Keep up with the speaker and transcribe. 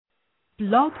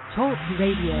Blog Talk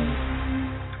Radio.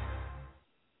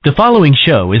 The following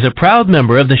show is a proud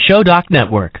member of the ShowDoc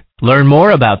Network. Learn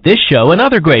more about this show and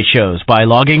other great shows by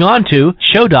logging on to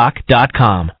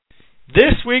showdoc.com.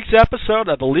 This week's episode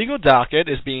of the Legal Docket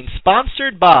is being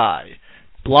sponsored by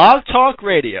Blog Talk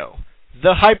Radio,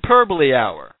 the Hyperbole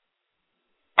Hour,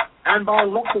 and by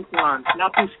Lexicon,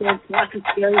 not too scared, not too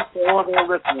scary for all their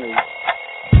listeners.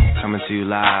 Coming to you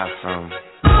live from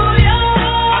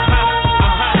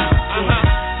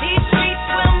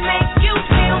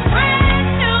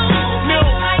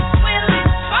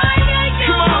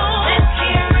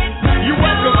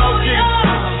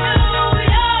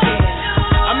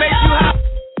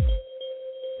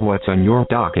What's on your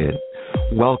docket?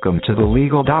 Welcome to the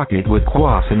Legal Docket with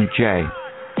Kwassman and Jay.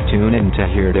 Tune in to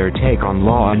hear their take on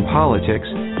law and politics,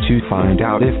 to find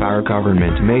out if our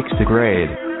government makes the grade.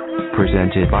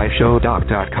 Presented by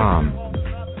showdoc.com.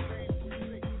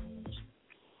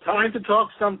 Time to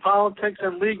talk some politics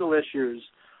and legal issues.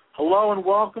 Hello and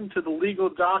welcome to the Legal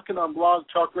Docket on Blog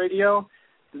Talk Radio.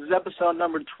 This is episode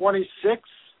number 26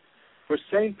 for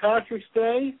St. Patrick's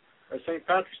Day, or St.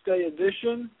 Patrick's Day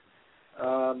edition.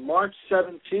 March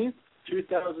 17th,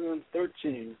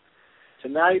 2013.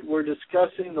 Tonight we're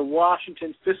discussing the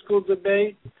Washington fiscal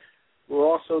debate. We're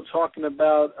also talking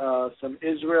about some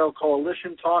Israel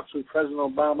coalition talks with President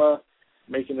Obama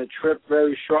making a trip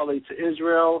very shortly to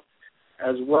Israel,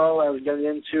 as well as getting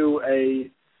into a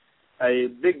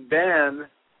big ban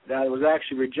that was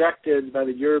actually rejected by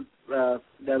the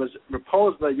that was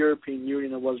proposed by the European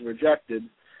Union and was rejected.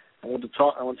 I want to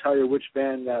tell you which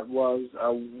ban that was,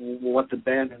 what the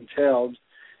ban entailed,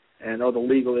 and all the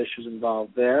legal issues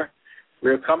involved there.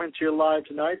 We are coming to you live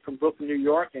tonight from Brooklyn, New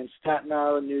York, and Staten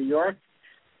Island, New York.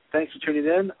 Thanks for tuning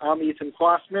in. I'm Ethan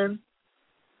Kwassman.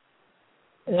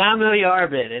 And I'm Ilya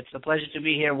Arbit. It's a pleasure to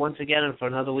be here once again for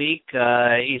another week.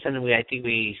 Ethan, I think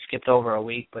we skipped over a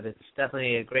week, but it's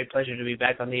definitely a great pleasure to be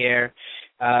back on the air,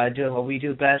 doing what we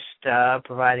do best,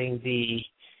 providing the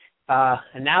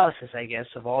analysis, I guess,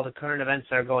 of all the current events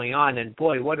that are going on. And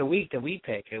boy, what a week that we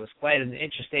picked! It was quite an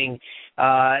interesting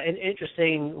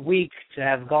week to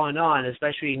have gone on,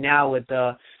 especially now with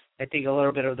I think a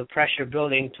little bit of the pressure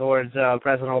building towards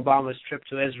President Obama's trip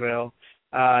to Israel.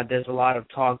 There's a lot of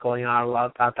talk going on, a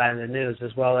lot about that in the news,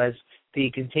 as well as the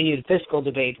continued fiscal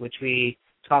debate, which we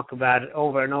talk about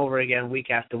over and over again, week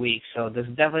after week. So there's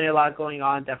definitely a lot going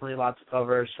on, definitely a lot to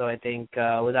cover. So I think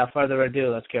without further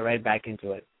ado, let's get right back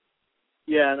into it.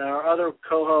 Yeah, and our other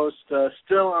co-host,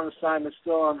 still on assignment,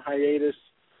 still on hiatus,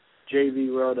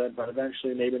 J.V. Rhoda, but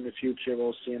eventually, maybe in the future,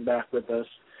 we'll see him back with us.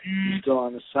 He's still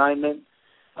on assignment.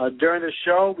 During the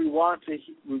show, we're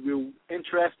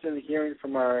interested in hearing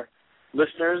from our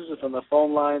listeners from the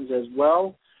phone lines as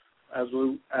well, as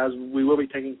we will be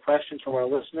taking questions from our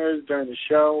listeners during the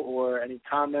show or any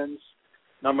comments.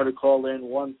 Number to call in,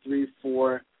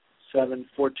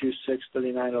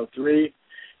 1-347-426-3903.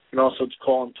 You can also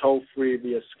call in toll-free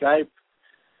via Skype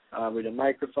with a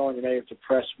microphone. You may have to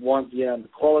press 1 to get on the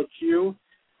caller queue.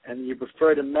 And you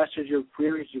prefer to message your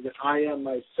queries, you can IM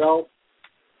myself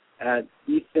at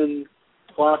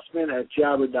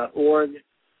ethankwassman@jabber.org,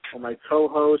 or my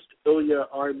co-host, Ilya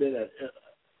Arbit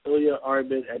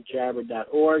at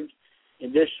jabber.org. In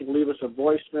addition, you can leave us a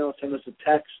voicemail, send us a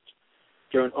text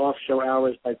during off-show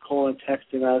hours by calling and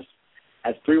texting us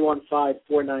at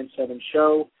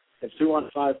 315-497-SHOW. It's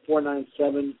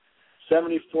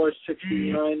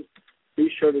 315-497-7469. Be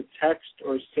sure to text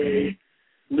or say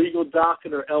Legal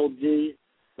Docket or LD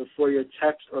before your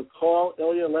text or call.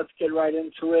 Ilya, let's get right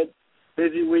into it.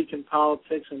 Busy week in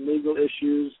politics and legal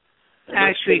issues.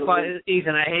 Actually,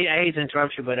 Ethan, I hate to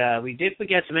interrupt you, but we did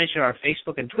forget to mention our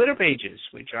Facebook and Twitter pages,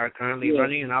 which are currently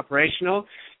running and operational.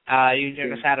 You can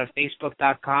check us out at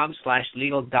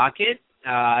facebook.com/legaldocket.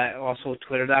 Also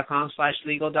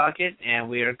twitter.com/Legal Docket, and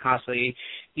we are constantly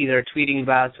either tweeting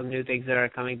about some new things that are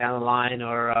coming down the line,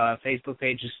 or Facebook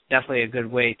page is definitely a good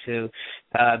way to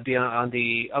be on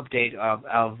the update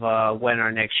of when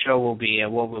our next show will be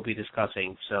and what we'll be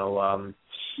discussing. So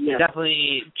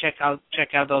definitely check out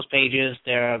those pages.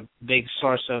 They're a big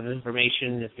source of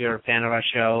information if you're a fan of our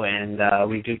show, and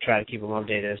we do try to keep them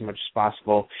updated as much as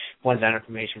possible once that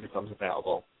information becomes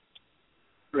available.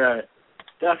 Right.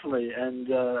 Definitely, and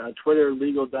Twitter,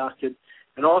 Legal Docket.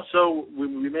 And also,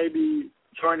 we may be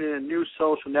joining a new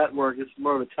social network. It's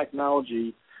more of a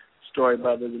technology story,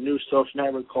 but there's a new social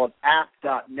network called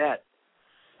app.net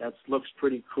that looks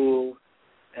pretty cool,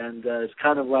 and it's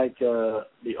kind of like the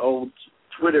old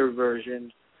Twitter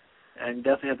version, and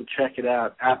definitely have to check it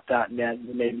out, app.net,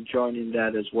 and maybe joining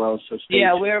that as well. So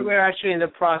we're actually in the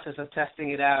process of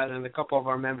testing it out, and a couple of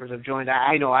our members have joined.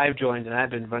 I know I've joined, and I've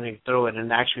been running through it,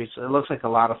 and actually it looks like a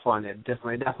lot of fun. It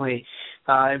definitely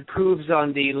improves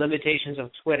on the limitations of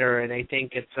Twitter, and I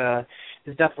think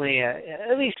it's definitely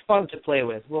at least fun to play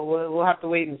with. We'll have to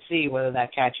wait and see whether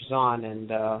that catches on,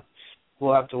 and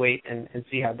we'll have to wait and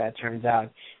see how that turns out.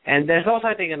 And there's also,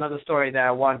 I think, another story that I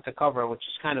wanted to cover, which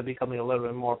is kind of becoming a little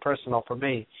bit more personal for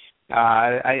me.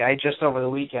 I just over the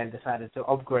weekend decided to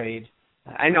upgrade.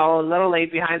 I know a little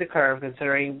late behind the curve,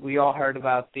 considering we all heard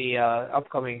about the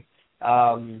upcoming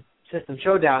System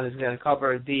Showdown is going to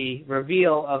cover the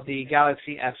reveal of the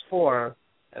Galaxy S4.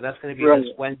 That's going to be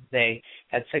this Wednesday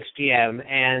at 6 p.m.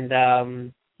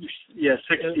 And 6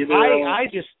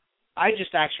 I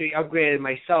just actually upgraded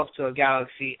myself to a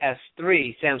Galaxy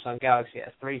S3, Samsung Galaxy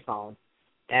S3 phone.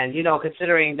 And,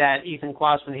 considering that Ethan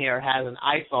Kwassman here has an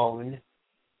iPhone,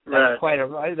 that's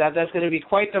that's going to be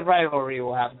quite the rivalry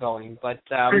we'll have going. But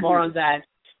more on that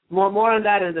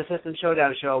in the System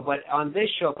Showdown show. But on this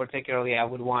show particularly, I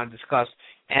would want to discuss,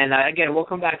 and again, we'll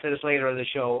come back to this later in the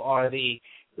show, are the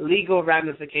legal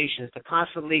ramifications, the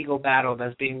constant legal battle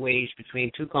that's being waged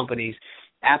between two companies,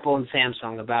 Apple and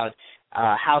Samsung, about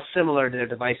how similar their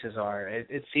devices are.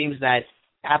 It seems that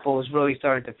Apple is really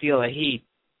starting to feel the heat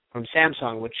from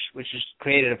Samsung, which has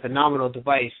created a phenomenal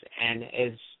device and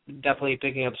is definitely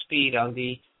picking up speed on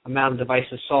the amount of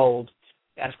devices sold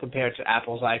as compared to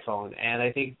Apple's iPhone. And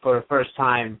I think for the first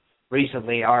time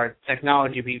recently, our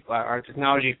technology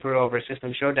crew over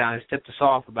System Showdown has tipped us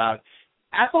off about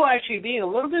Apple actually being a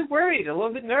little bit worried, a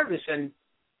little bit nervous, and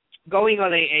going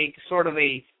on a sort of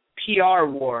a PR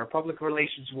war, public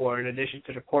relations war, in addition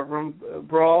to the courtroom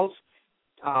brawls,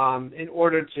 in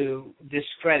order to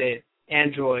discredit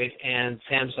Android and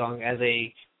Samsung as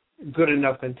a good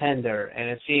enough contender. And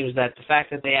it seems that the fact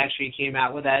that they actually came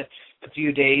out with that a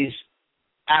few days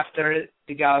after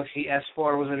the Galaxy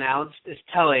S4 was announced is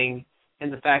telling,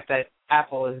 in the fact that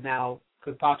Apple is now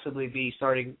could possibly be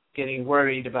starting getting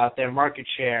worried about their market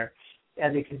share,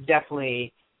 and it could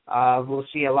definitely we'll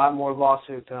see a lot more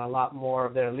lawsuits and a lot more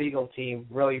of their legal team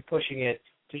really pushing it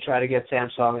to try to get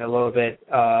Samsung a little bit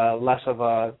less of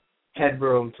a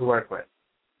headroom to work with.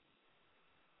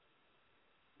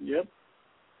 Yep.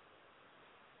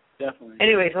 Definitely.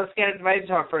 Anyways, let's get right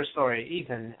into our first story.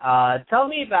 Ethan, tell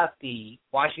me about the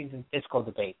Washington fiscal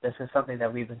debate. This is something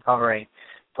that we've been covering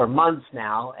for months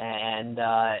now, and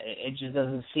it just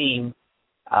doesn't seem,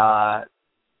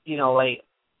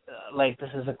 like this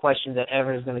is a question that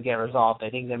ever is going to get resolved. I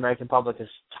think the American public is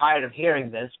tired of hearing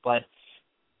this, but,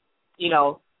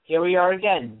 here we are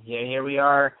again. Here we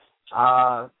are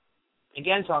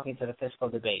again talking to the fiscal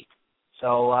debate.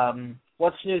 So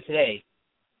what's new today?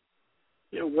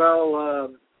 Yeah, well,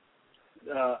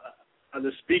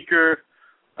 the Speaker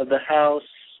of the House,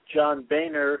 John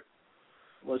Boehner,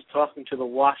 was talking to the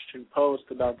Washington Post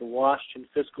about the Washington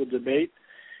fiscal debate,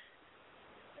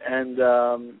 and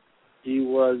he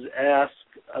was asked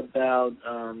about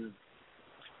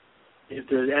if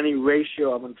there's any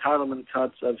ratio of entitlement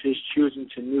cuts of his choosing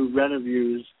to new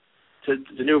revenues, that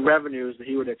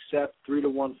he would accept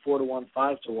 3-to-1, 4-to-1,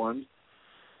 5-to-1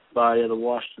 by the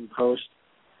Washington Post.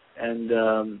 And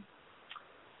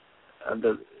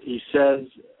he says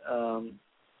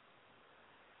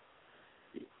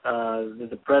that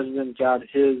the president got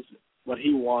what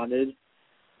he wanted,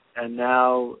 and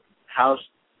now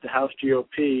the House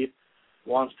GOP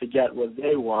wants to get what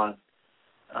they want.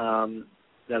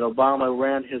 That Obama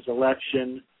ran his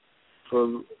election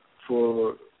for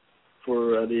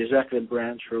the executive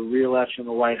branch for re-election in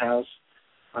the White House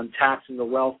on taxing the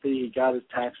wealthy. He got his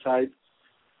tax hike,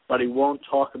 but he won't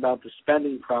talk about the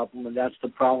spending problem, and that's the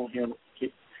problem here.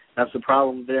 That's the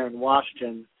problem there in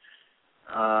Washington.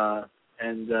 And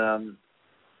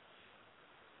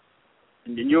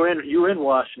you're in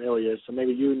Washington, Ilya, so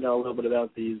maybe you know a little bit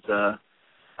about these. I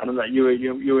don't know.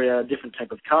 You were at a different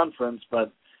type of conference,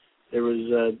 but there was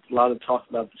a lot of talk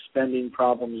about the spending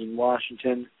problems in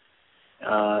Washington,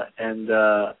 and.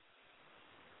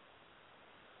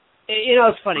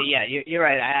 It's funny. Yeah, you're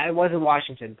right. I was in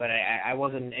Washington, but I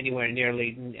wasn't anywhere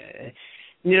nearly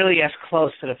as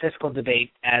close to the fiscal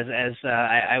debate as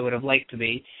I would have liked to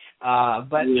be.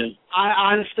 But yeah.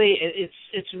 Honestly,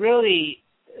 it's a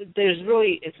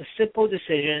simple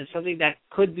decision. It's something that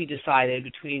could be decided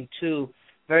between two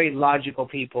very logical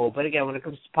people. But again, when it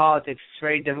comes to politics, it's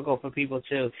very difficult for people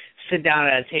to sit down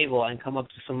at a table and come up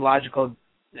to some logical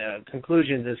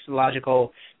conclusions, some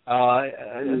logical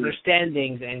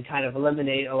understandings, and kind of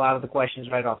eliminate a lot of the questions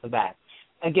right off the bat.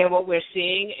 Again, what we're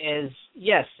seeing is,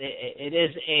 yes, it is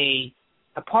a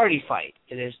a party fight.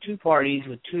 It is two parties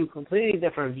with two completely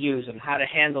different views on how to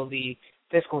handle the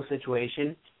fiscal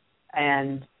situation,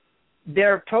 and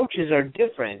their approaches are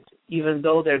different, even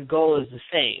though their goal is the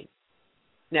same.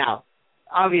 Now,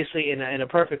 obviously, in a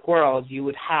perfect world, you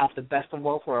would have the best of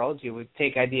both worlds. You would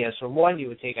take ideas from one, you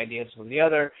would take ideas from the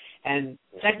other, and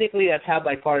technically that's how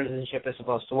bipartisanship is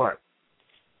supposed to work.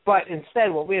 But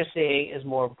instead, what we're seeing is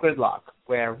more of gridlock,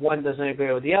 where one doesn't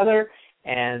agree with the other,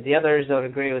 and the others don't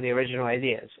agree with the original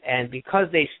ideas. And because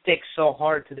they stick so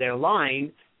hard to their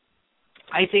line,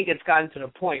 I think it's gotten to the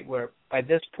point where, by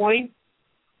this point,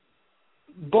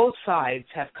 both sides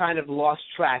have kind of lost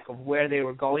track of where they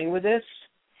were going with this,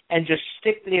 and just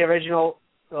stick to the original,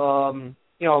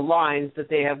 lines that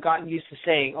they have gotten used to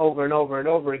saying over and over and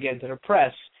over again to the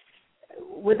press,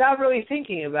 without really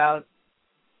thinking about,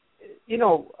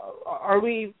 are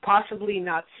we possibly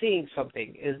not seeing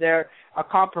something? Is there a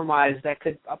compromise that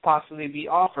could possibly be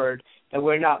offered that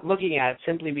we're not looking at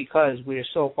simply because we're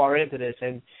so far into this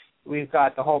and we've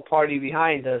got the whole party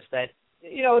behind us that,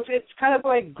 it's kind of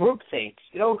like groupthink.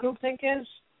 You know what groupthink is?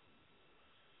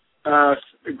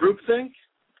 Groupthink?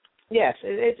 Yes,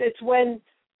 it's when,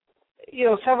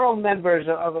 several members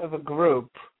of a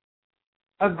group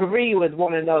agree with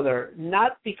one another,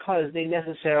 not because they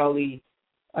necessarily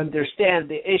understand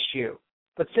the issue,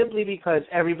 but simply because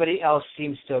everybody else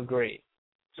seems to agree.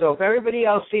 So if everybody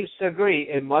else seems to agree,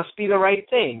 it must be the right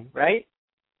thing, right?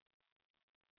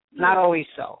 Not always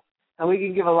so. And we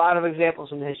can give a lot of examples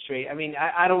from history. I mean,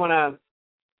 I don't want to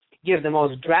give the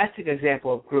most drastic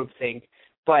example of groupthink,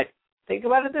 but think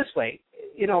about it this way.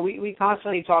 We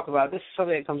constantly talk about, this is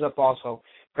something that comes up also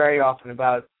very often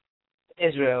about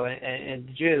Israel and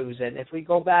the Jews. And if we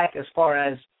go back as far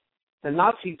as the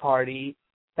Nazi Party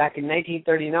back in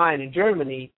 1939 in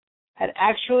Germany, had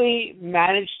actually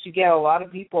managed to get a lot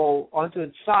of people onto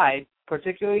its side,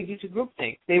 particularly due to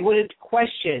groupthink. They wouldn't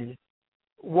question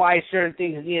why certain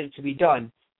things needed to be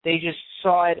done. They just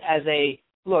saw it as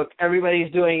look,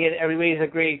 everybody's doing it, everybody's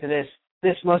agreeing to this.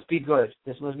 This must be good.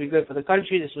 This must be good for the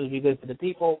country. This must be good for the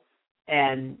people.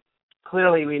 And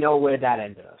clearly we know where that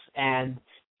ended us. And,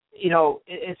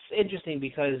 it's interesting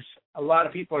because a lot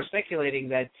of people are speculating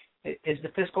that is the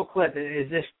fiscal cliff,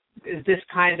 is this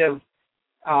kind of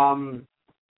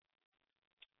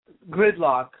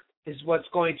gridlock is what's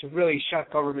going to really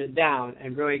shut government down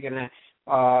and really going to,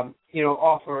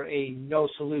 offer a no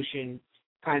solution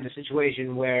kind of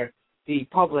situation where the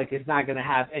public is not going to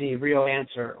have any real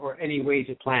answer or any way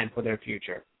to plan for their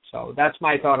future. So that's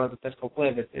my thought on the fiscal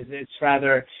cliff.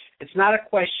 It's not a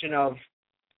question of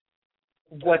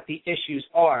what the issues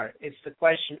are. It's the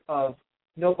question of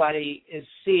nobody is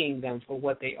seeing them for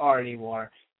what they are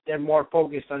anymore. They're more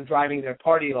focused on driving their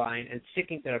party line and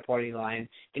sticking to their party line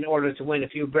in order to win a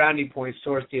few brownie points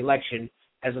towards the election,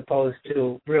 as opposed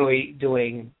to really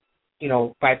doing,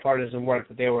 bipartisan work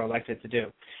that they were elected to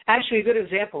do. Actually, a good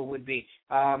example would be,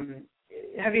 have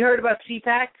you heard about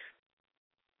CPAC?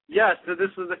 Yes, so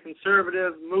this was a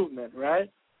conservative movement,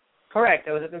 right? Correct.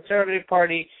 It was a conservative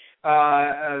party,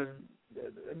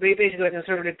 basically a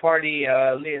conservative party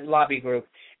lobby group.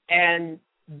 And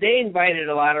they invited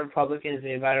a lot of Republicans,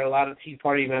 they invited a lot of Tea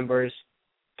Party members.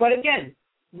 But again,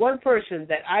 one person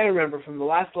that I remember from the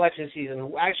last election season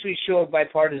who actually showed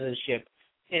bipartisanship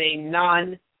in a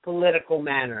non-political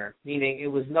manner, meaning it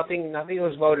was nothing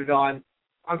was voted on.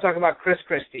 I'm talking about Chris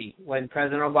Christie when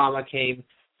President Obama came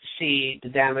to see the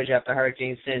damage after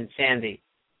Hurricane Sandy.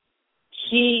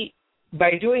 He,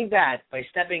 by doing that, by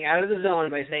stepping out of the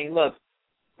zone, by saying, look,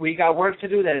 we got work to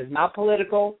do that is not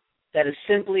political, that is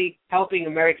simply helping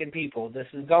American people. This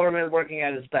is government working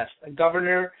at its best. A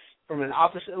governor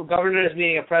is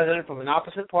meeting a president from an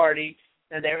opposite party,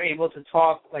 and they're able to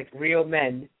talk like real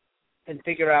men and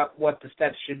figure out what the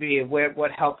steps should be and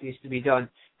what help needs to be done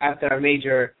after a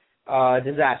major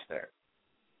disaster.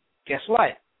 Guess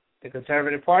what? The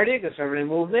Conservative Party, Conservative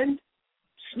Movement,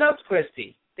 snubbed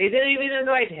Christie. They didn't even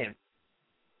invite him.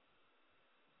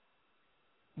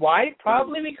 Why?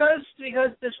 Probably because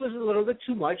this was a little bit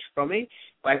too much from a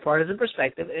bipartisan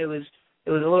perspective. It was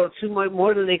a little too much,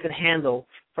 more than they could handle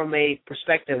from a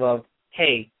perspective of,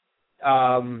 hey,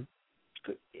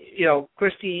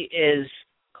 Christie is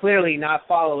clearly not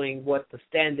following what the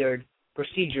standard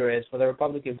procedure is for the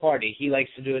Republican Party. He likes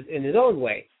to do it in his own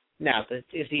way. Now,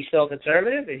 is he still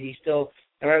conservative? Is he still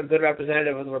a good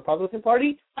representative of the Republican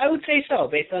Party? I would say so,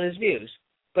 based on his views.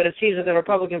 But it seems that the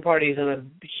Republican Party is in a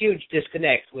huge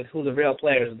disconnect with who the real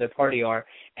players of their party are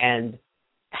and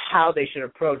how they should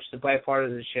approach the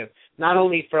bipartisanship, not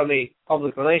only from a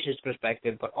public relations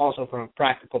perspective, but also from a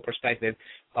practical perspective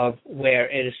of where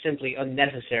it is simply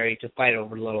unnecessary to fight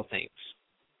over little things.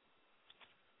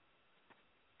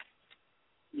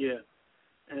 Yeah,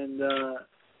 and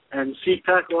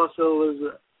CPAC also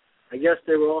was. I guess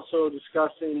they were also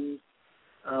discussing.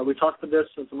 We talked about this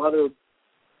in some other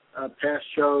past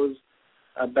shows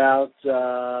about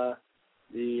the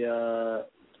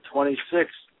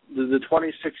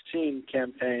 2016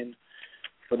 campaign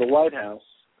for the White House.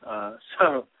 I'm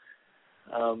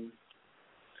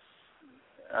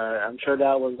sure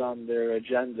that was on their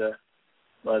agenda,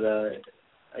 but I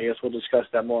guess we'll discuss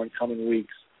that more in coming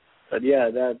weeks. But yeah,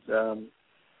 that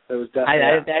was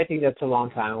definitely. I think that's a long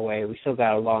time away. We still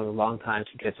got a long time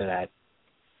to get to that.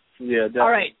 Yeah, definitely. All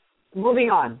right, moving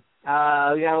on.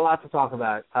 We got a lot to talk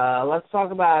about. Let's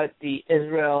talk about the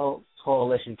Israel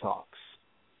coalition talks.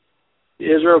 The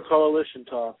Israel coalition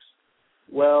talks.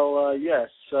 Well, yes.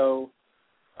 So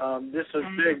this is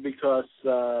big because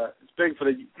it's big for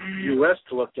the U.S.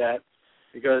 to look at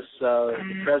because the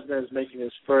president is making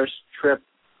his first trip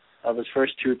of his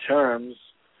first two terms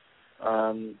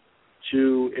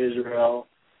to Israel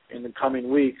in the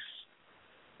coming weeks,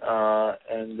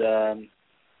 and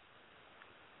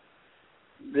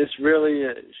this really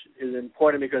is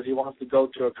important because he wants to go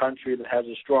to a country that has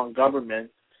a strong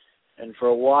government, and for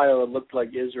a while it looked like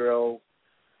Israel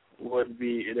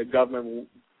the government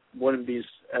wouldn't be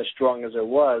as strong as it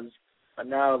was, but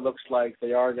now it looks like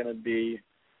they are going to be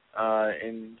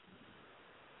in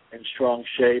strong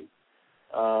shape.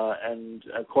 And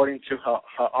according to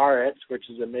Haaretz, which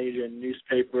is a major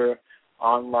newspaper,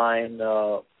 online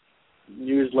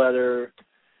newsletter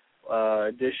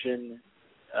edition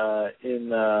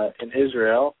in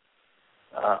Israel,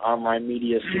 online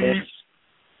media source.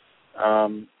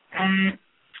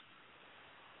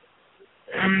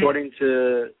 According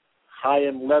to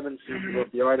Chaim Levinson, who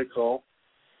wrote the article,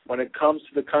 when it comes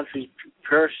to the country's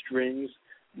purse strings,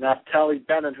 Naftali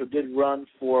Bennett, who did run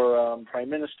for prime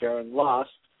minister and lost,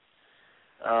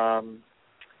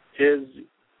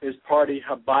 his party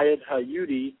Habayit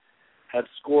HaYehudi had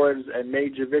scored a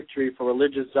major victory for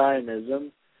religious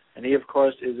Zionism, and he, of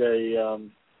course, is a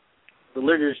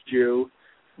religious Jew,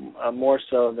 more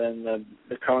so than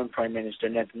the current prime minister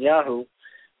Netanyahu.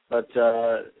 But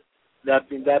that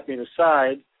being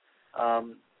aside,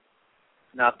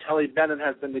 Naftali Bennett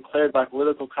has been declared by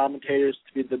political commentators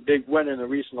to be the big winner in the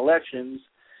recent elections,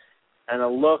 and a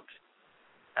look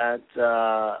at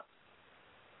the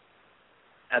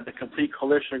complete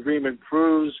coalition agreement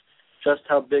proves just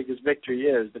how big his victory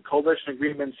is. The coalition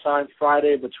agreement signed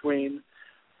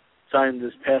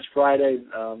this past Friday,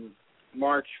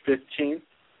 March 15th,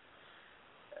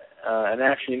 and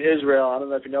actually in Israel, I don't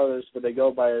know if you know this, but they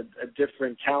go by a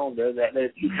different calendar. They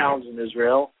have two calendars in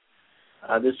Israel.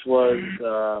 This was,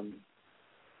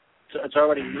 it's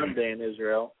already Monday in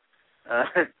Israel.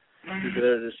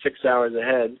 They're 6 hours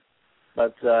ahead.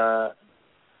 But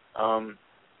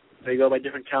they go by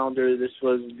different calendar. This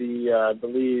was I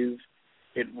believe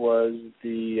it was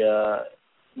the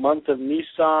month of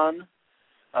Nisan.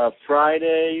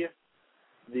 Friday,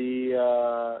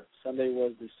 Sunday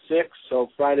was the 6th, so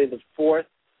Friday the 4th.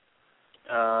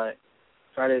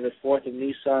 Friday the 4th of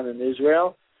Nisan in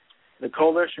Israel. The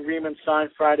coalition agreement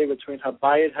signed Friday between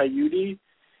Habayit HaYehudi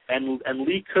and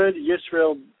Likud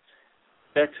Yisrael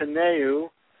Betaneu,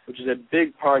 which is a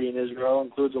big party in Israel,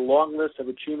 includes a long list of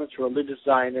achievements for religious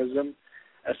Zionism,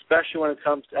 especially when it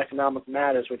comes to economic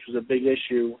matters, which was a big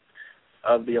issue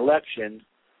of the election.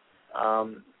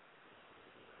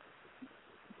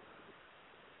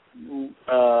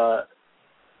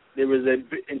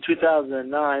 In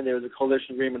 2009, there was a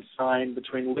coalition agreement signed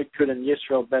between Likud and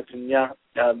Yisrael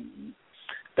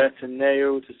Betaneu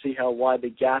to see how wide the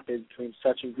gap is between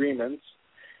such agreements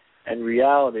and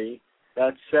reality.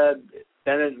 That said,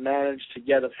 Bennett managed to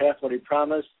get half what he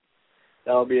promised.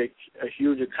 That will be a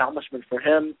huge accomplishment for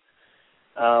him.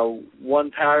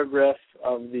 One paragraph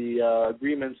of the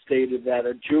agreement stated that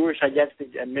a Jewish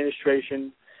identity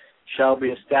administration shall be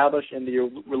established in the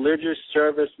religious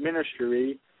service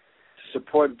ministry to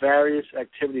support various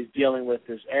activities dealing with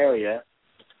this area.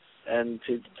 And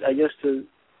to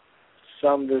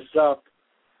sum this up,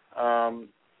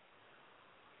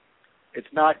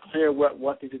 it's not clear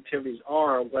what these activities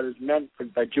are, what is meant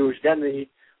by Jewish identity,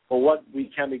 but what we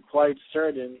can be quite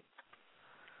certain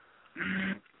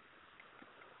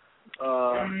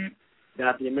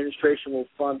that the administration will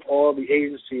fund all the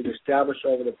agencies established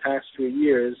over the past 2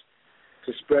 years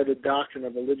to spread the doctrine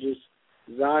of religious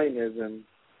Zionism.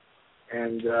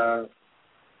 And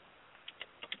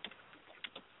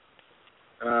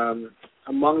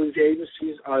among these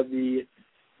agencies are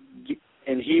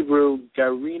in Hebrew,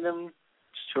 Garinim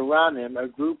Shiranim, are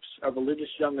groups of religious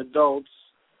young adults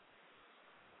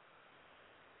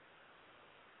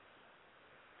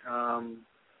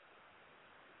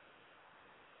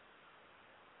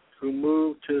who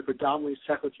moved to the predominantly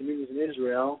secular communities in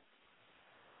Israel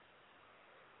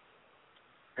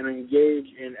and engaged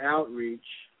in outreach,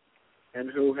 and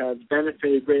who have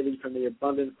benefited greatly from the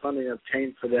abundant funding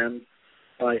obtained for them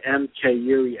by M.K.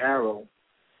 Yuri Arrow.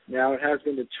 Now, it has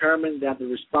been determined that the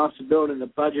responsibility and the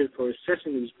budget for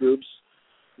assisting these groups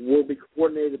will be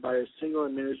coordinated by a single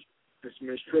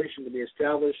administration to be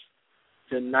established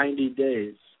in 90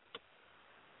 days.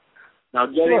 Now,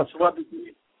 getting into what...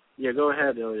 Yeah, go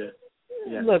ahead, Ilya.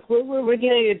 Yeah. Look, we're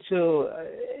getting into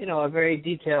a very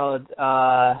detailed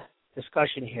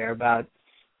discussion here about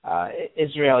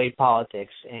Israeli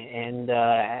politics, and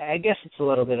I guess it's a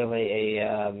little bit of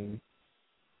a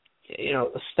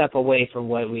step away from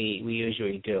what we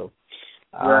usually do.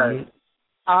 Right.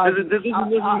 This is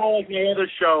more like the other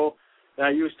show that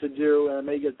I used to do, and I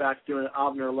may get back to doing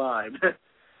Avner Live.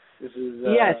 This is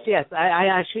yes. I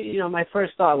actually, my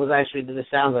first thought was actually that this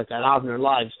sounds like an Avner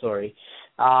Live story.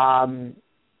 But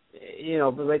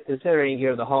considering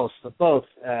you're the host of both,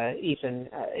 Ethan,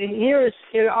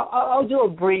 I'll do a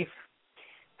brief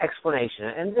explanation,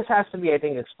 and this has to be, I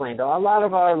think, explained. A lot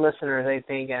of our listeners, I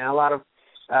think, and a lot of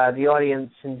the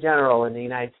audience in general in the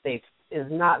United States is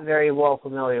not very well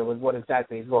familiar with what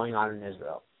exactly is going on in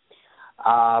Israel.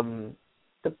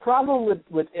 The problem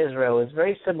with Israel is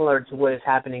very similar to what is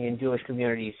happening in Jewish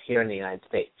communities here in the United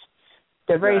States.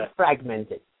 They're very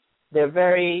fragmented. They're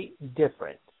very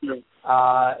different.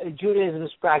 Judaism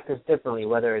is practiced differently,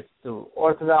 whether it's through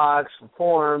Orthodox,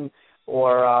 Reform,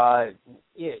 or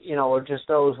just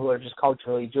those who are just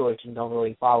culturally Jewish and don't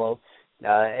really follow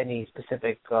any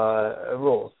specific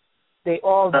rules. They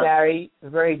all vary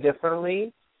very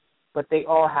differently, but they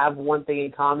all have one thing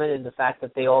in common, in the fact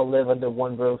that they all live under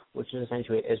one roof, which is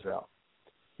essentially Israel.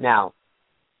 Now,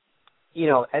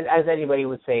 as anybody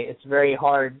would say, it's very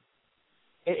hard.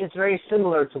 It's very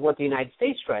similar to what the United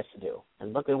States tries to do.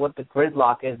 And look at what the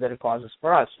gridlock is that it causes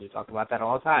for us. We talk about that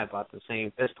all the time, about the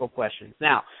same fiscal questions.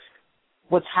 Now,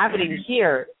 what's happening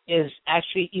here is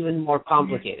actually even more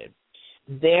complicated.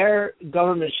 Their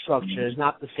government structure is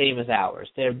not the same as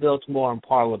ours. They're built more on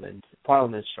parliament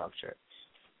structure.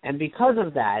 And because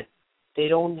of that, they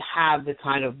don't have the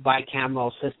kind of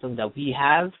bicameral system that we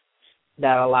have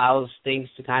that allows things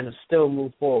to kind of still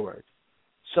move forward.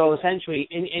 So essentially,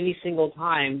 in any single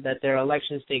time that their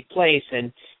elections take place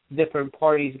and different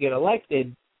parties get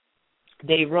elected,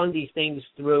 they run these things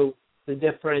through the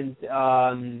different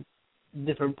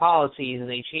policies, and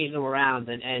they change them around.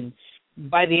 And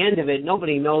by the end of it,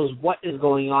 nobody knows what is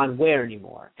going on where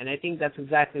anymore. And I think that's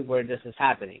exactly where this is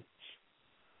happening.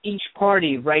 Each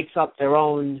party writes up their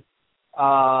own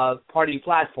party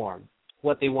platform,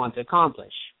 what they want to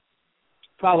accomplish.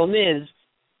 Problem is,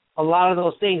 a lot of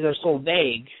those things are so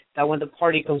vague that when the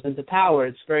party comes into power,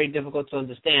 it's very difficult to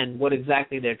understand what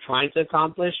exactly they're trying to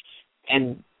accomplish,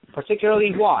 and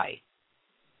particularly why.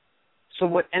 So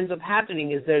what ends up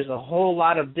happening is there's a whole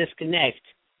lot of disconnect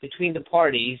between the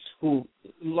parties who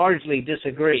largely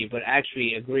disagree but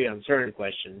actually agree on certain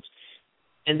questions.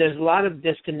 And there's a lot of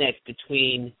disconnect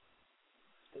between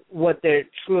what they're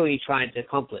truly trying to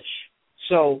accomplish.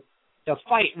 So the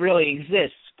fight really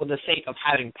exists for the sake of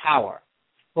having power.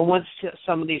 But once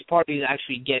some of these parties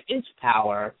actually get into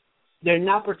power, they're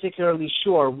not particularly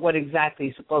sure what exactly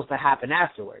is supposed to happen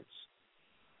afterwards.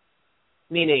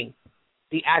 Meaning,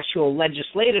 the actual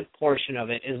legislative portion of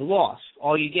it is lost.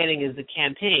 All you're getting is the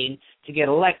campaign to get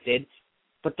elected,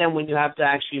 but then when you have to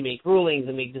actually make rulings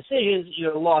and make decisions,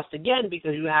 you're lost again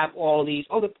because you have all these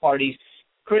other parties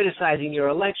criticizing your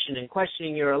election and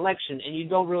questioning your election, and you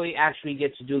don't really actually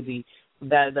get to do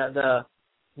the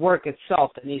work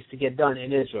itself that needs to get done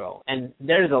in Israel. And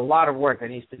there's a lot of work that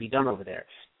needs to be done over there.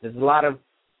 There's a lot of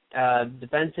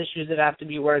defense issues that have to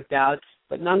be worked out,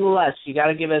 but nonetheless, you got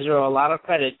to give Israel a lot of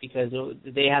credit because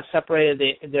they have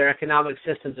separated their economic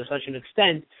system to such an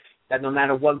extent that no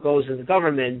matter what goes in the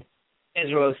government,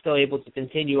 Israel is still able to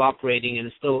continue operating and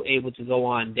is still able to go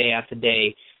on day after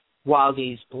day while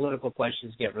these political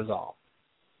questions get resolved.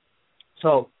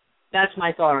 So that's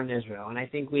my thought on Israel, and I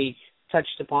think we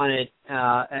touched upon it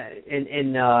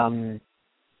in a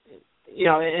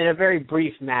very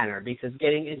brief manner, because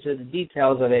getting into the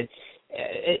details of it,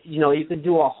 you could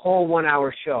do a whole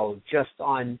 1-hour show just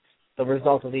on the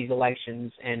result of these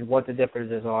elections and what the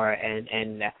differences are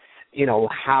and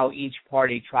how each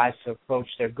party tries to approach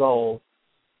their goal,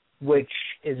 which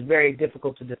is very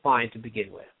difficult to define to begin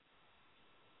with.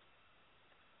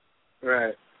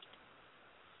 Right.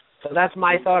 So that's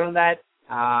my thought on that.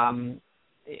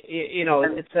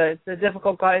 It's a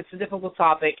difficult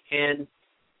topic, and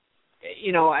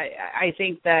I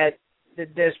think that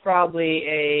there's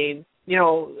probably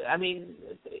I mean,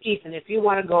 Ethan, if you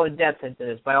want to go in depth into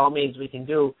this, by all means, we can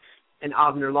do an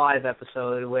Avner Live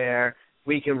episode where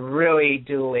we can really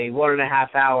do a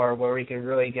 1.5 hour where we can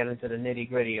really get into the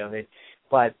nitty-gritty of it.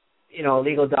 But,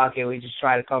 legal docket, we just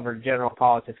try to cover general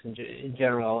politics in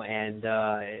general, and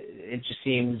it just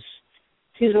seems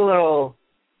a little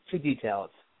too detailed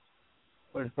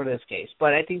for this case.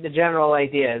 But I think the general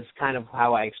idea is kind of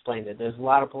how I explained it. There's a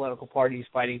lot of political parties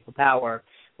fighting for power,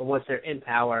 but once they're in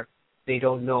power, they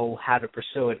don't know how to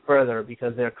pursue it further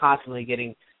because they're constantly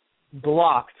getting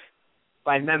blocked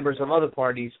by members of other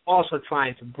parties also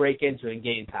trying to break into and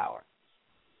gain power.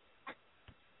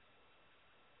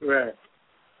 Right.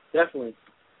 Definitely.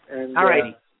 And, all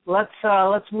righty.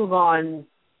 Let's move on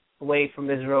away from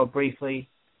Israel briefly.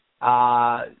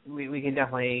 We can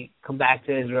definitely come back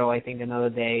to Israel, I think,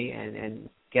 another day and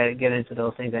get into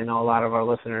those things. I know a lot of our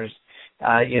listeners,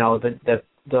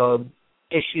 the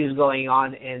issues going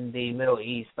on in the Middle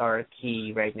East are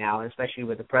key right now, especially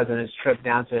with the president's trip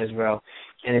down to Israel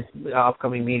and his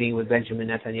upcoming meeting with Benjamin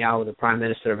Netanyahu, the Prime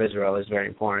Minister of Israel, is very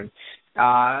important.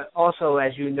 Also,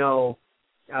 as you know,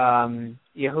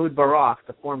 Ehud Barak,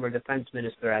 the former defense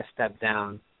minister, has stepped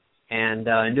down, and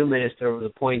a new minister was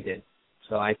appointed.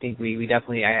 So I think we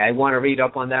definitely, I want to read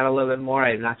up on that a little bit more.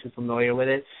 I'm not too familiar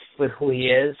with who he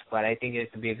is, but I think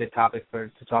it could be a good topic to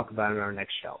talk about in our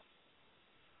next show.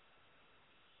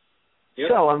 Yep.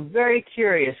 So I'm very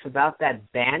curious about that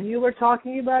ban you were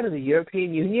talking about in the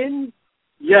European Union.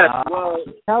 Yes,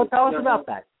 tell us about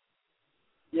that.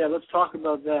 Yeah, let's talk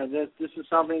about that. This is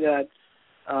something that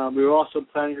we were also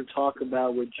planning to talk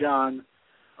about with John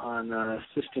on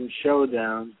System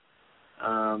Showdown,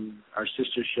 our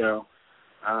sister show.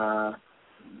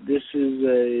 This is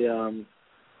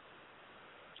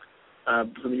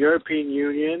from the European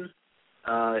Union.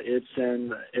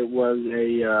 It was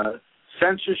a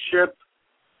censorship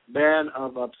ban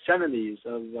of obscenities,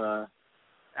 of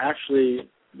actually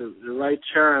the right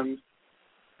term,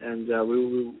 and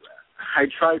I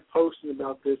tried posting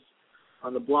about this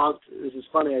on the blog. This is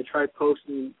funny. I tried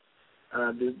posting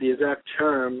the exact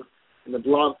term in the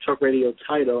Blog Talk Radio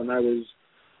title, and I was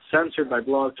censored by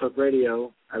Blog Talk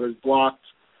Radio. I was blocked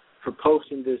for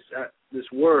posting this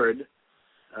word,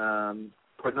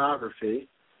 pornography,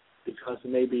 because it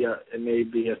may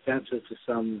be offensive to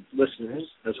some listeners.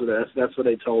 That's what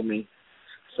they told me.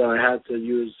 So I had to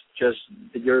use just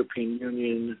the European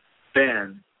Union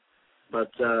ban.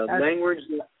 But language,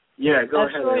 yeah, go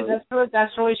ahead.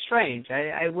 That's really strange.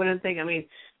 I wouldn't think. I mean,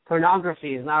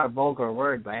 pornography is not a vulgar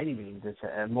word by any means. It's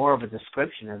more of a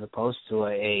description as opposed to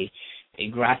a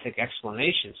graphic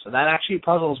explanation. So that actually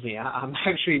puzzles me. I'm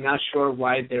actually not sure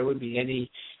why there would be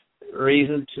any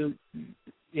reason to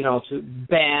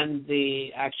ban the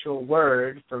actual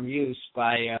word from use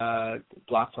by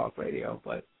Blog Talk Radio.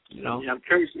 But, Yeah, I'm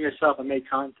curious myself. I may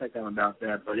contact them about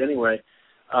that. But anyway,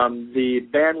 the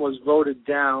ban was voted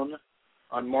down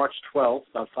on March 12th,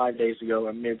 about 5 days ago,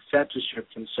 amid censorship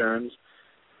concerns.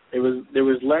 There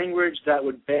was language that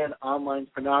would ban online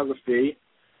pornography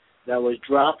that was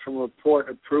dropped from a report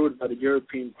approved by the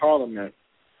European Parliament.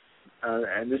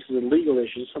 And this is a legal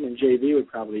issue, something JV would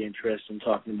probably be interested in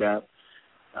talking about.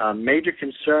 Major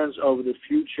concerns over the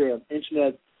future of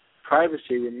Internet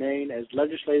privacy remain as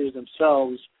legislators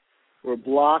themselves were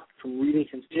blocked from reading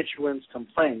constituents'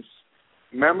 complaints.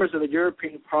 Members of the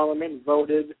European Parliament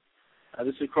voted,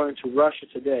 this is according to Russia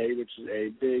Today, which is a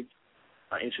big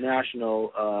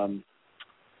international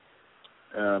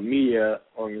media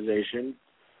organization.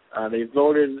 They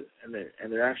voted, and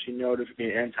they're actually noted for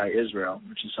being anti-Israel,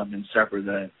 which is something separate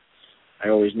that I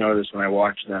always notice when I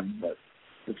watch them, but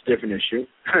it's a different issue.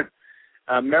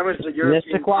 Members of the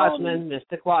European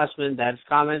Mr. Kwassman, that's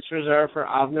comments reserved for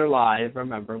Avner Live.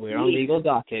 Remember, we're on Legal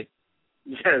Docket.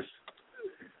 Yes.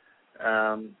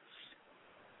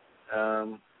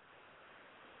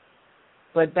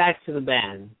 But back to the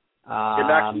ban.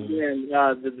 Back to the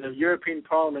ban. The European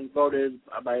Parliament voted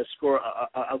by a score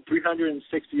of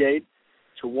 368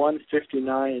 to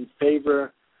 159 in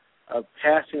favor of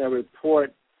passing a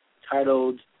report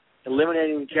titled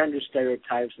 "Eliminating Gender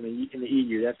Stereotypes in the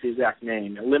EU." That's the exact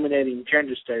name. Eliminating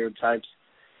gender stereotypes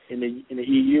in the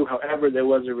EU. However, there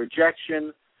was a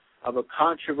rejection of a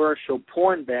controversial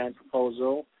porn ban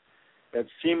proposal that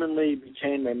seemingly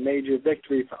became a major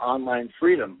victory for online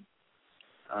freedom.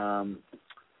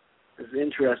 It's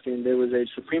interesting. There was a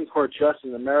Supreme Court justice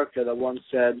in America that once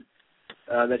said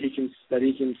that he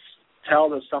can tell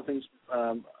that something's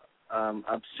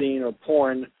obscene or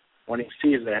porn when he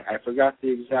sees it. I forgot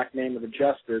the exact name of the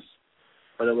justice,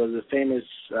 but it was a famous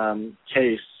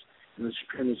case in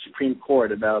the Supreme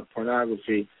Court about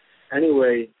pornography.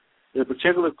 Anyway, The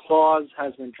particular clause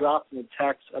has been dropped in the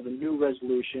text of a new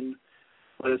resolution,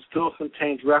 but it still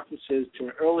contains references to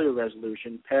an earlier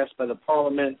resolution passed by the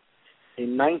Parliament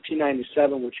in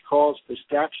 1997, which calls for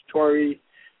statutory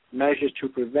measures to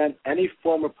prevent any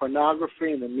form of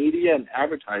pornography in the media and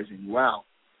advertising. Wow.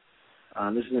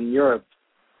 This is in Europe.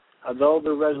 Although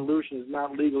the resolution is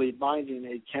not legally binding,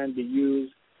 it can be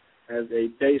used as a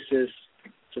basis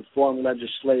to form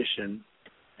legislation.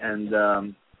 And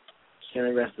can't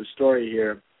the rest of the story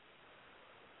here.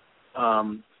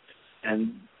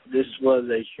 And this was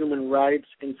a human rights,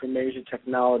 information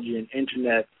technology, and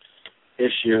internet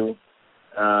issue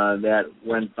that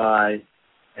went by.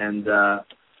 And I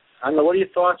don't know, what are your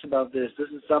thoughts about this? This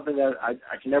is something that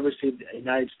I can never see the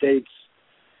United States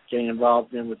getting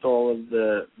involved in with all of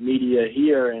the media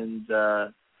here. And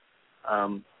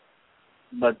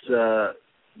but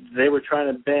they were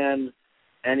trying to ban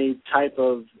any type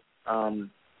of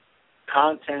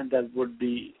content that would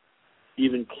be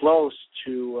even close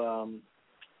to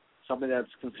something that's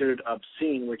considered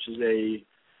obscene, which is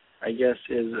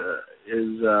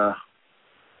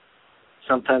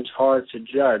sometimes hard to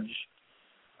judge.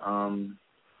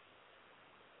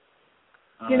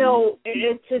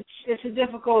 It's a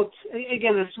difficult.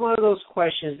 Again, it's one of those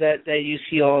questions that you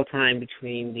see all the time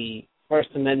between the First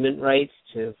Amendment rights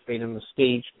to freedom of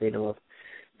speech, freedom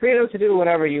to do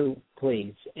whatever you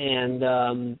please, and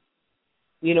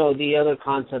the other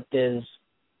concept is,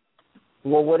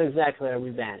 well, what exactly are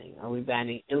we banning? Are we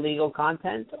banning illegal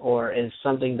content, or is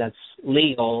something that's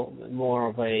legal more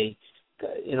of a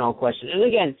question? And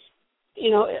again,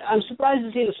 I'm surprised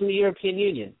to see this from the European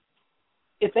Union.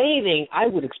 If anything, I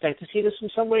would expect to see this from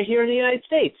somewhere here in the United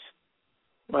States.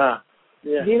 Yeah.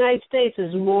 The United States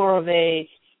is more of a,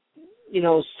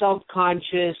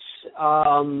 self-conscious,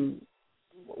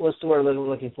 what's the word I'm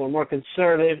looking for? More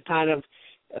conservative kind of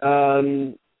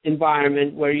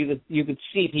environment where you could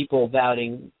see people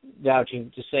vouching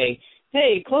to say,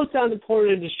 hey, close down the porn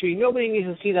industry. Nobody needs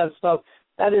to see that stuff.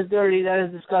 That is dirty. That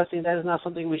is disgusting. That is not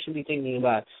something we should be thinking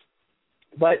about.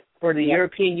 But for the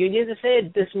European Union to say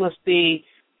it, this must be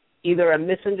either a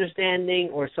misunderstanding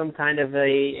or some kind of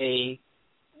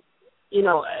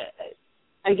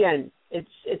again,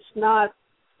 it's not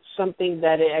something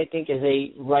that I think is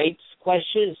a rights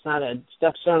question.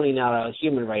 It's certainly not a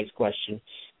human rights question.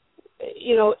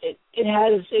 It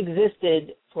has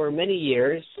existed for many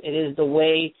years. It is the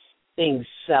way things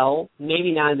sell,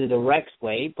 maybe not in the direct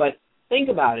way, but think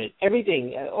about it.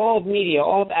 Everything, all of media,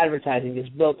 all of advertising is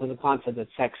built on the concept that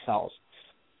sex sells.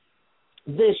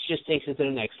 This just takes it to the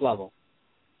next level.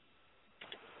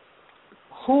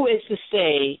 Who is to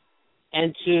say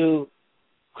and to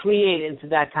create into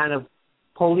that kind of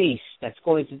police that's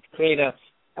going to create a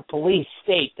police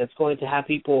state that's going to have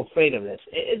people afraid of this?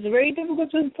 It's very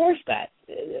difficult to enforce that,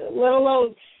 let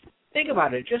alone think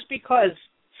about it. Just because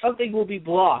something will be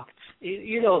blocked,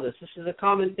 you know this. This is a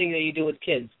common thing that you do with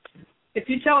kids. If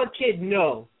you tell a kid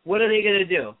no, what are they going to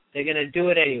do? They're going to do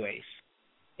it anyways.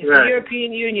 If the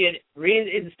European Union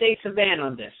reinstates a ban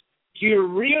on this, do you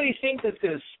really think that's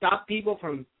going to stop people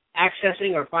from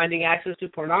accessing or finding access to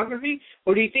pornography?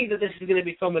 Or do you think that this is going to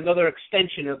become another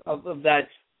extension of that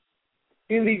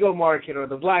illegal market or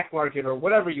the black market or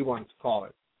whatever you want to call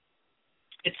it?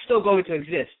 It's still going to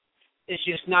exist. It's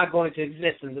just not going to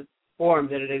exist in the form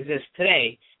that it exists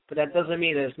today, but that doesn't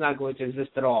mean that it's not going to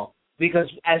exist at all. Because,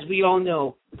 as we all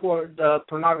know, the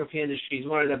pornography industry is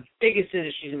one of the biggest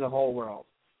industries in the whole world.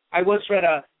 I once read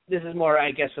this is more,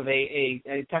 I guess, of a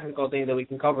technical thing that we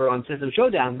can cover on System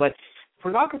Showdown, but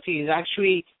pornography is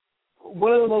actually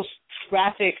one of the most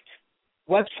trafficked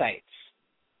websites.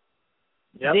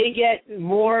 Yep. They get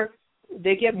more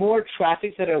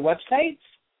traffic to their websites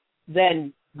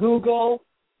than Google,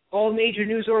 all major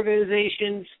news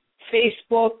organizations,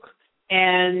 Facebook,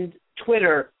 and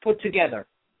Twitter put together.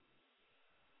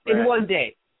 In one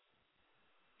day.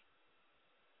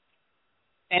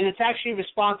 And it's actually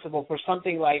responsible for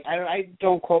something like, I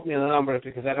don't quote me on the numbers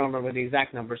because I don't remember the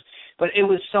exact numbers, but it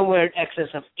was somewhere in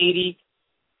excess of 80%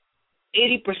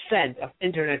 of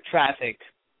internet traffic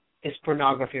is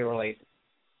pornography related.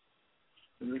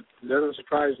 It doesn't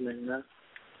surprise me, no.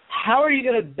 How are you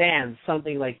going to ban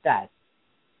something like that?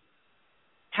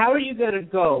 How are you going to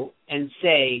go and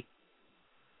say,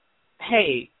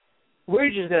 hey, we're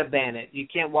just going to ban it. You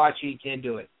can't watch it. You can't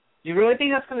do it. Do you really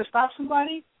think that's going to stop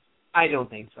somebody? I don't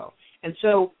think so. And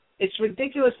so it's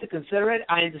ridiculous to consider it.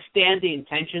 I understand the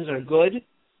intentions are good,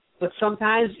 but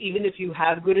sometimes even if you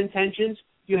have good intentions,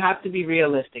 you have to be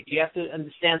realistic. You have to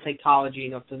understand psychology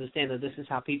enough to understand that this is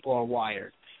how people are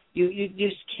wired. You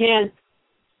just can't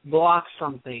block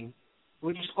something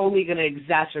we're just only going to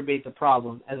exacerbate the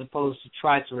problem as opposed to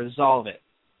try to resolve it.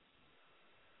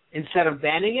 Instead of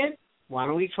banning it, why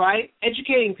don't we try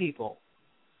educating people?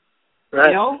 Right.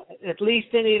 You know, at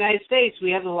least in the United States,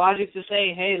 we have the logic to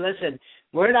say, hey, listen,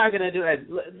 we're not going to do it.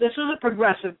 This is a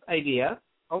progressive idea.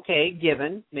 Okay,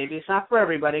 given. Maybe it's not for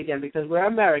everybody, again, because we're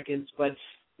Americans, but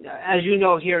as you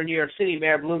know, here in New York City,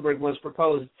 Mayor Bloomberg was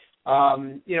proposed,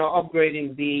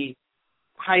 upgrading the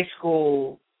high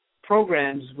school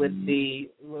programs with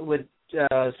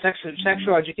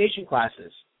sexual education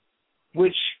classes,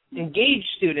 which engage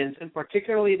students in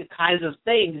particularly the kinds of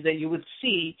things that you would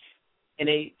see in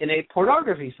a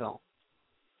pornography film.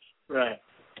 Right.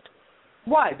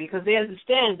 Why? Because they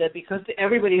understand that because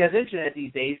everybody has internet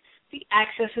these days, the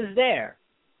access is there.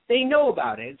 They know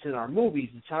about it. It's in our movies.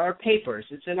 It's in our papers.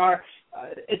 It's in our.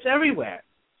 It's everywhere.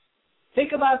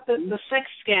 Think about the sex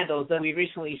scandals that we've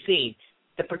recently seen.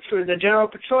 The General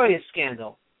Petroleum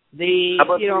scandal.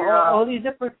 All these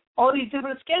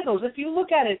different scandals. If you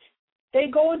look at it, they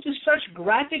go into such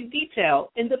graphic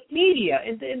detail in the media,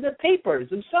 in the papers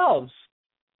themselves.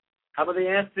 How about the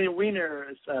Anthony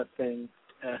Weiner thing?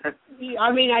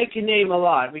 I mean, I can name a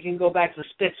lot. We can go back to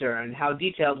Spitzer and how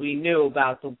detailed we knew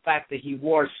about the fact that he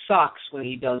wore socks when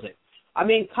he does it. I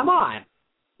mean, come on.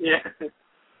 Yeah.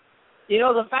 You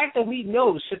know, the fact that we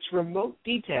know such remote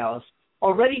details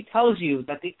already tells you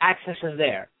that the access is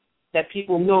there, that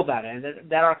people know about it,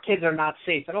 and that our kids are not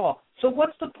safe at all. So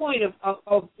what's the point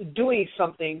of doing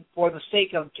something for the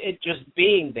sake of it just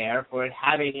being there, for it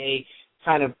having a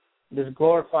kind of this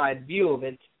glorified view of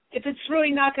it, if it's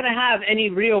really not going to have any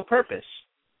real purpose?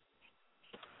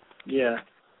 Yeah.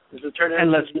 This will turn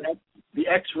into the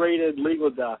X-rated legal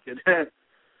docket.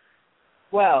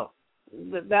 Well,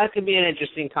 that could be an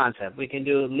interesting concept. We can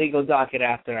do legal docket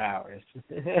after hours.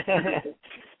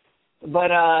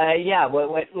 But,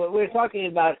 what we're talking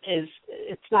about is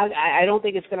it's not, I don't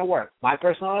think it's going to work. My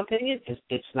personal opinion is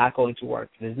it's not going to work.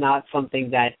 There's not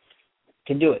something that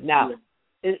can do it. Now,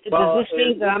 does this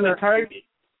mean that I'm encouraged?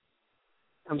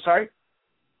 I'm sorry?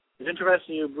 It's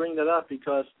interesting you bring that up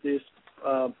because this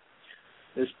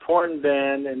porn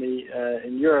ban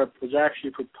in Europe was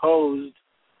actually proposed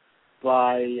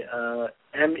by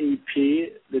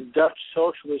MEP, the Dutch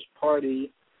Socialist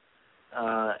Party,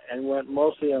 and went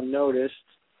mostly unnoticed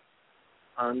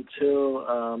until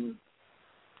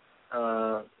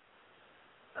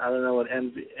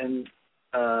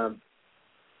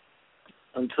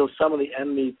until some of the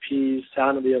MEPs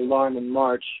sounded the alarm in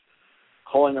March,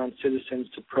 calling on citizens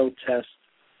to protest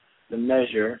the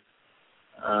measure.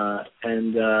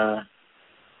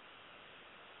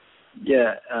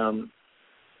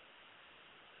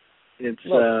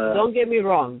 Look, don't get me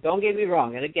wrong.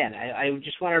 And again, I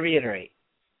just want to reiterate,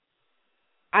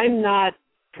 I'm not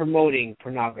promoting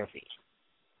pornography.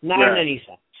 Not in any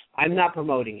sense. I'm not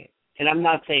promoting it. And I'm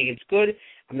not saying it's good.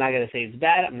 I'm not going to say it's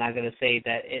bad. I'm not going to say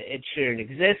that it shouldn't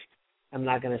exist. I'm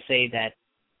not going to say that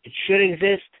it should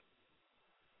exist,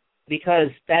 because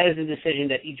that is a decision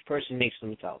that each person makes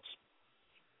themselves.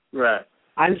 Right.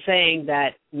 I'm saying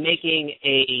that making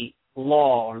a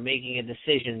law or making a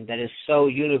decision that is so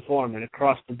uniform and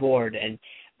across the board and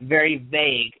very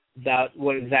vague about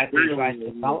what exactly it tries to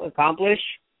accomplish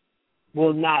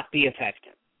will not be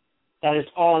effective. That is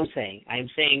all I'm saying. I'm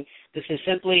saying this is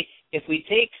simply, if we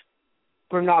take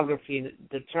pornography,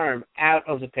 the term, out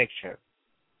of the picture,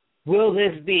 will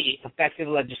this be effective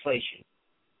legislation?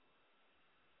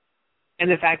 And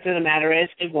the fact of the matter is,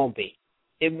 it won't be.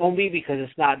 It won't be because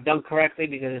it's not done correctly,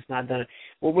 because it's not done.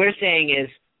 What we're saying is,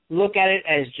 look at it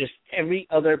as just every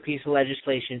other piece of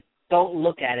legislation. Don't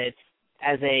look at it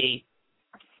as a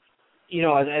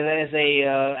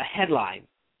headline.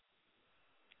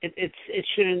 It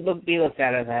shouldn't be looked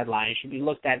at as a headline. It should be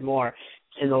looked at more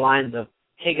in the lines of,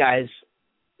 hey guys,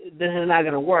 this is not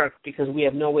going to work because we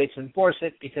have no way to enforce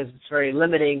it, because it's very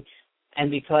limiting,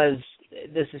 and because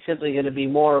this is simply going to be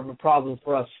more of a problem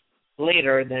for us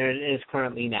later than it is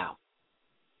currently now.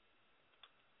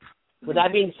 With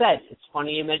that being said, it's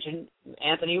funny you mentioned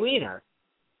Anthony Weiner.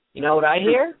 You know what I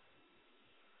hear?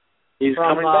 He's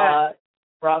coming back.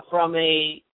 From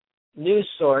a news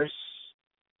source.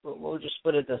 We'll just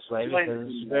put it this way, because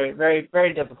it's very, very,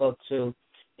 very difficult to,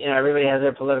 everybody has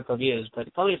their political views,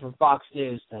 but coming from Fox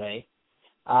News today,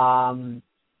 Anthony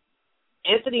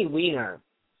Weiner,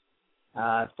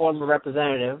 former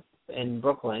representative in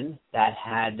Brooklyn that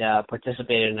had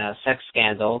participated in a sex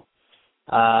scandal,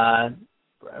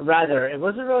 rather, it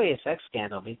wasn't really a sex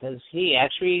scandal because he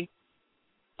actually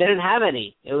didn't have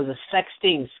any. It was a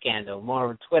sexting scandal, more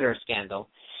of a Twitter scandal.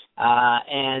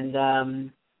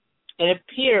 And it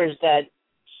appears that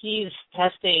he's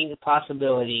testing the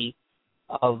possibility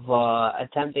of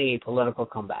attempting a political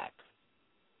comeback.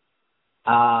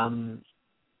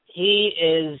 He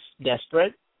is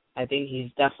desperate. I think he's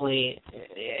definitely,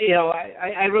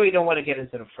 I really don't want to get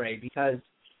into the fray because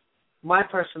my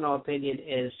personal opinion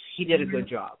is he did a good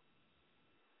job.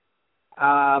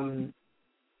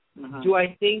 Do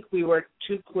I think we were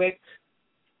too quick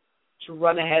to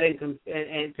run ahead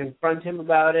and confront him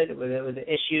about it with the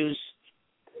issues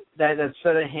that's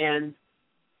sort of hand?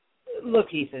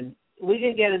 Look, Ethan, we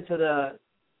can get into the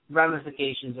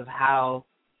ramifications of how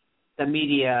the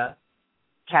media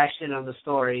cashed in on the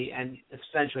story and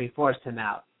essentially forced him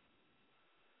out.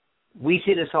 We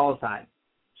see this all the time.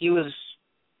 He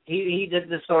did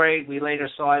the story. We later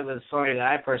saw it with a story that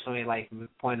I personally like from the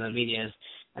point of the media is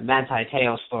a Manti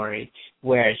Te'o story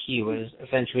where he was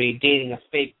essentially dating a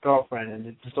fake girlfriend and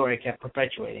the story kept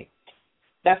perpetuating.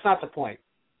 That's not the point.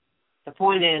 The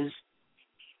point is,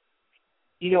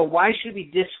 why should we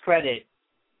discredit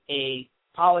a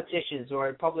politician's or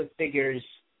a public figure's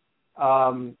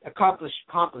accomplishments,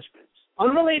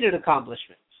 unrelated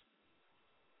accomplishments,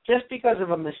 just because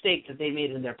of a mistake that they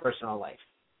made in their personal life?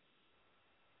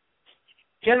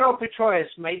 General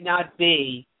Petraeus might not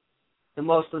be the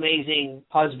most amazing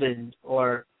husband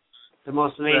or the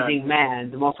most amazing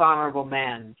man, the most honorable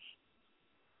man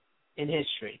in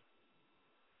history.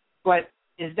 But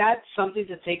is that something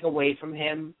to take away from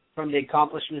him, from the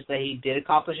accomplishments that he did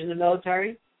accomplish in the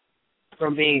military,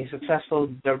 from being a successful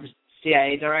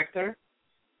CIA director?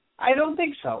 I don't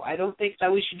think so. I don't think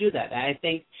that we should do that. And I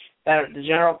think that the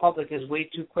general public is way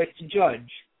too quick to judge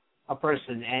a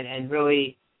person and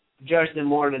really judge them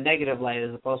more in a negative light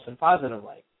as opposed to a positive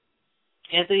light.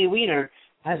 Anthony Weiner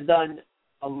has done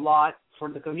a lot for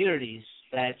the communities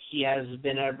that he has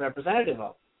been a representative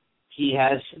of. He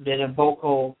has been a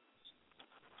vocal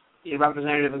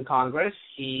representative in Congress.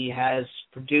 He has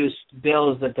produced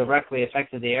bills that directly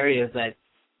affected the areas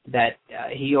that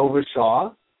he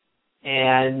oversaw.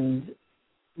 And,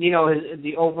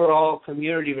 the overall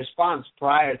community response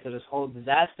prior to this whole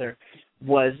disaster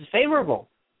was favorable.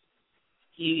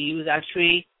 He was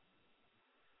actually,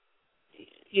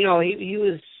 he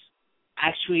was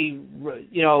actually,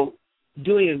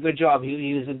 doing a good job.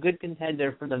 He was a good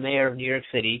contender for the mayor of New York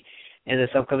City in this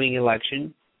upcoming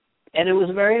election. And it was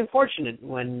very unfortunate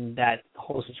when that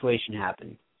whole situation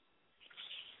happened.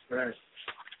 Right.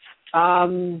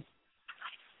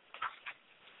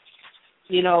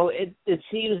 It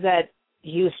seems that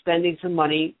he was spending some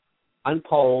money on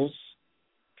polls,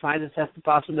 trying to test the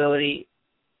possibility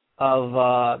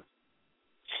of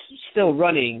still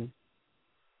running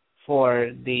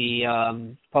for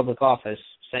the public office,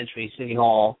 Century City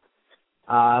Hall.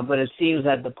 But it seems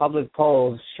that the public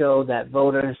polls show that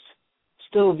voters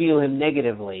still view him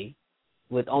negatively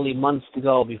with only months to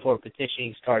go before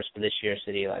petitioning starts for this year's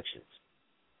city elections.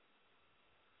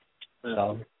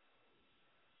 So.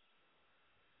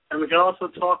 And we can also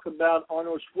talk about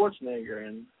Arnold Schwarzenegger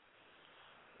and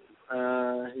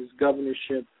his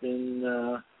governorship in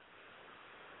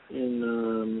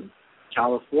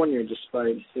California,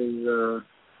 despite his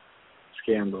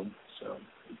scandal. So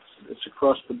it's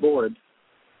across the board.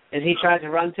 Is he trying to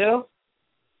run too?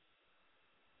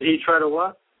 Did he try to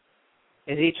what?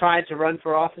 Is he trying to run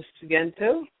for office again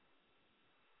too?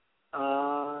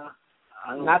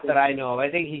 Not that I know of. I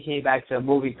think he came back to a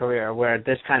movie career where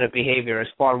this kind of behavior is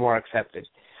far more accepted.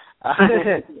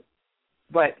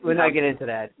 But we're not getting into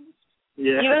that.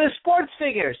 Yeah. Even the sports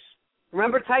figures.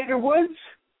 Remember Tiger Woods?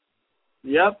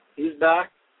 Yep, he's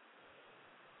back.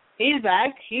 He's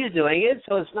back. He's doing it.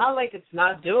 So it's not like it's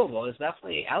not doable. It's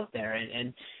definitely out there.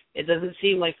 And it doesn't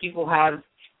seem like people have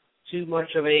too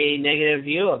much of a negative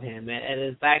view of him. And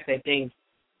in fact, I think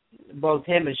both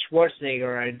him and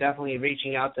Schwarzenegger are definitely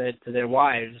reaching out to their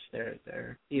wives,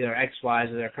 their either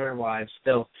ex-wives or their current wives,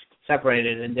 still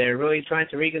separated, and they're really trying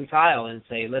to reconcile and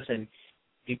say, listen,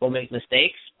 people make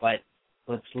mistakes, but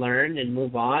let's learn and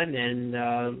move on and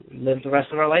live the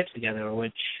rest of our lives together,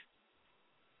 which,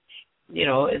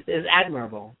 is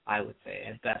admirable, I would say,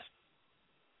 at best.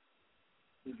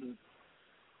 Mm-hmm.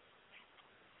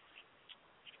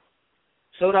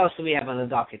 So what else do we have on the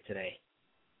docket today?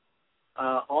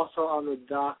 Also on the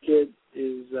docket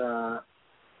is,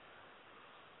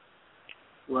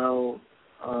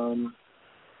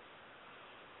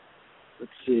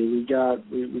 let's see,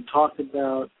 we talked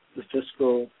about the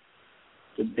fiscal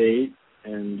debate,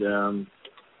 and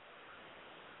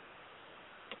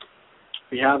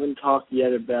we haven't talked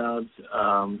yet about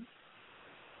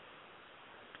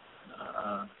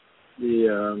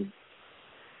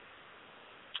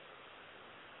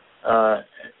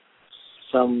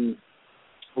some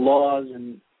laws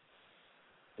and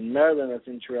in Maryland that's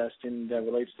interesting that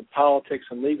relates to politics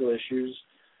and legal issues.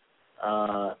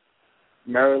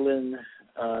 Maryland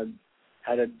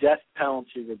had a death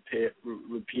penalty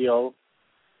repeal.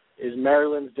 Is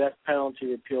Maryland's death penalty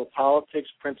repeal politics,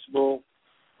 principle,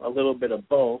 a little bit of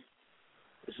both?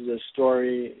 This is a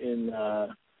story in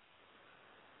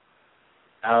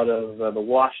out of the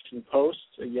Washington Post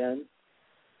again,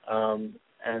 and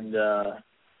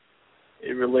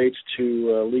it relates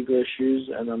to legal issues,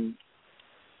 and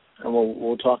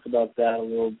we'll talk about that a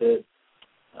little bit.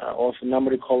 Also, number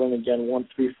to call in again,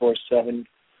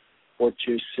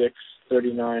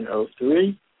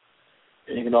 1-347-426-3903.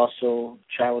 And you can also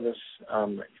chat with us if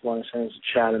you want to send us a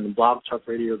chat in the Blog Talk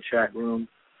Radio chat room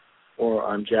or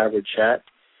on Jabber Chat.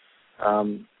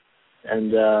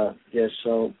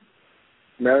 So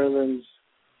Maryland's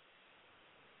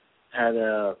had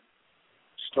a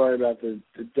story about the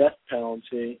death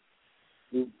penalty.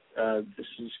 This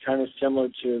is kind of similar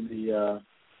to the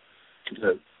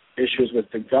issues with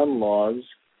the gun laws.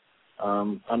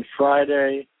 On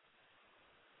Friday,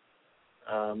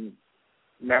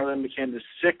 Maryland became the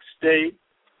sixth state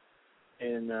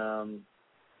in,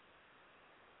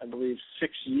 I believe,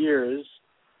 6 years,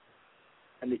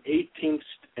 and the 18th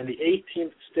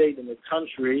state in the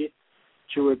country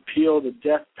to repeal the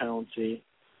death penalty.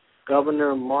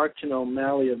 Governor Martin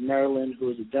O'Malley of Maryland, who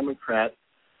is a Democrat,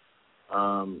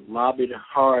 lobbied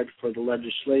hard for the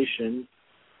legislation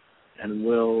and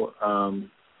will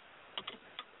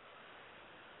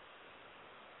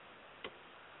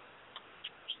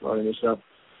starting this up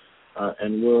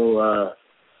and will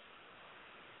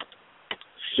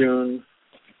soon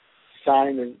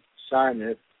sign it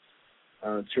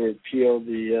to repeal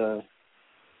the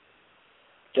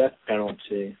death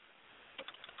penalty.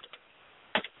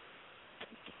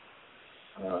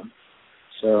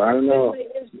 So I don't know.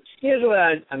 Here's what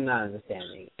I'm not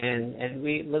understanding, and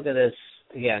we look at this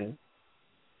again.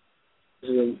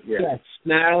 Yes,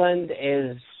 Maryland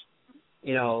is,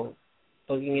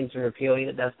 looking into repealing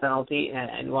the death penalty,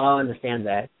 and while I understand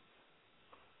that,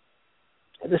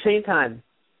 at the same time,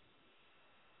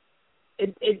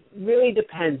 it really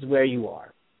depends where you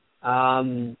are.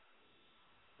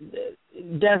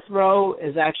 Death row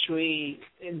is actually,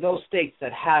 in those states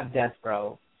that have death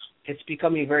row, it's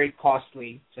becoming very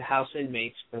costly to house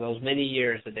inmates for those many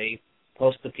years that they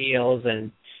post appeals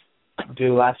and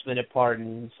do last-minute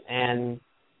pardons. And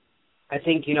I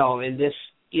think, in this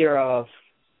era of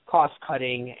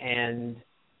cost-cutting and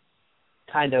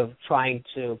kind of trying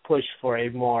to push for a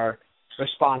more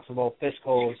responsible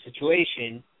fiscal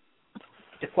situation,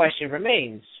 the question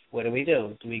remains, what do we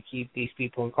do? Do we keep these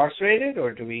people incarcerated,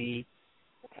 or do we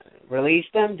release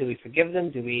them? Do we forgive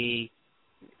them? Do we,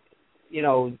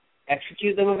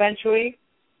 execute them eventually?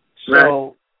 Right.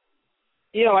 So,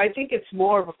 I think it's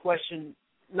more of a question,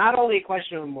 not only a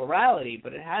question of morality,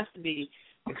 but it has to be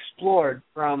explored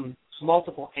from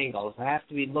multiple angles. It has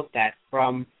to be looked at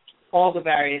from all the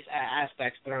various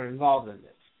aspects that are involved in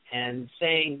this. And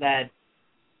saying that,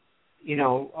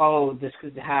 this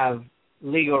could have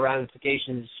legal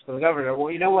ramifications for the governor,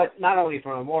 well, you know what, not only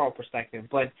from a moral perspective,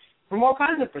 but from all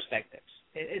kinds of perspectives.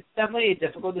 It's definitely a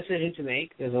difficult decision to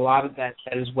make. There's a lot of that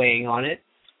is weighing on it.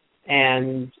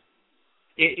 And,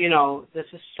 this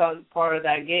is some part of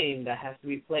that game that has to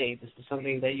be played. This is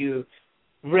something that you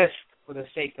risk for the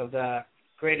sake of the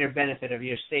greater benefit of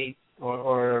your state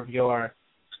or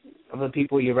of the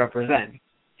people you represent.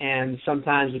 And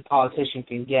sometimes a politician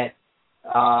can get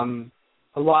a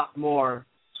lot more,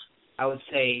 I would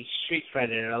say, street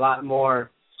credit, a lot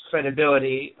more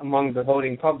credibility among the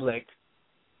voting public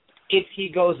if he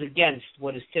goes against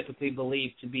what is typically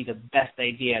believed to be the best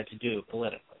idea to do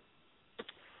politically.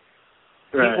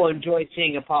 Right. People enjoy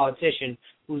seeing a politician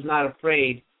who's not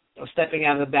afraid of stepping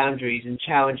out of the boundaries and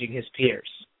challenging his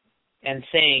peers and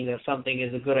saying that something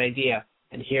is a good idea,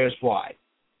 and here's why.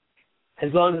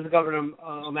 As long as the Governor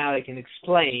O'Malley can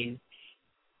explain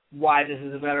why this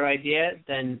is a better idea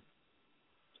than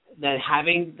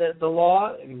having the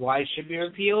law and why it should be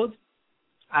repealed,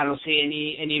 I don't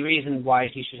see any reason why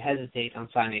he should hesitate on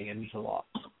signing it into law.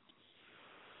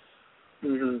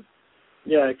 Mm-hmm.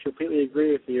 Yeah, I completely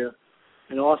agree with you.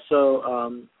 And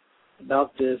also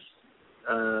about this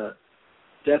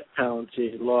death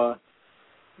penalty law,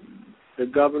 the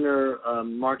governor,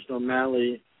 Martin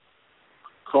O'Malley,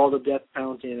 called the death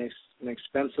penalty an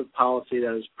expensive policy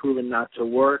that has proven not to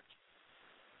work.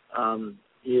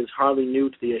 He is hardly new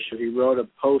to the issue. He wrote a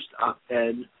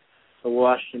post-op-ed for the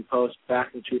Washington Post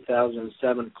back in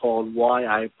 2007 called Why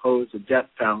I Oppose the Death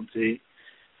Penalty.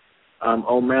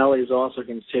 O'Malley is also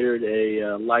considered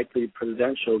a likely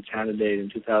presidential candidate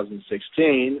in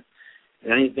 2016,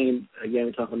 And anything, again,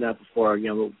 we talked about that before,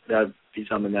 that'd be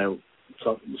something that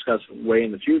we'll discuss way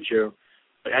in the future.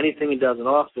 But anything he does in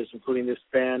office, including this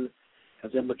ban,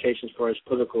 has implications for his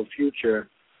political future.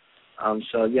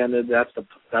 So again, that's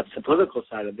the political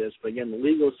side of this. But again, the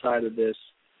legal side of this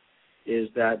is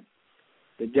that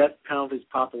the death penalty's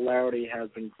popularity has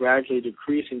been gradually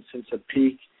decreasing since a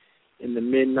peak in the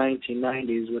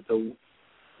mid-1990s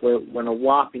when a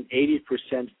whopping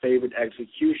 80% favored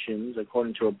executions,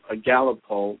 according to a Gallup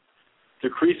poll.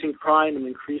 Decreasing crime and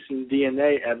increasing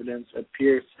DNA evidence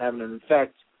appears to have an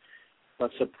effect,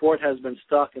 but support has been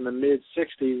stuck in the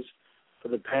mid-60s for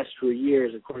the past few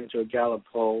years, according to a Gallup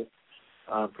poll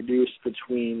produced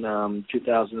between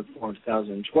 2004 and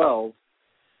 2012.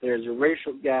 There's a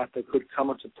racial gap that could come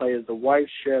into play as the white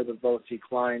share of the vote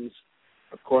declines.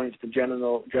 According to the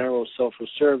General Social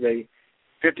Survey,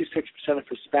 56% of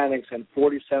Hispanics and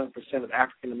 47% of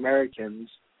African Americans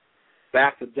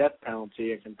back the death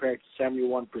penalty, and compared to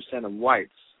 71% of whites.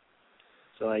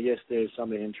 So I guess there's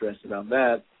something interesting about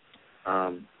that.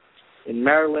 In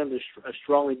Maryland, a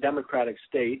strongly Democratic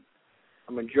state,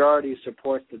 a majority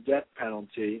supports the death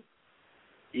penalty,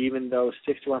 even though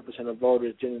 61% of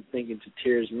voters didn't think it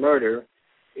deters murder.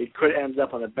 It could end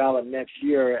up on the ballot next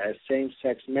year as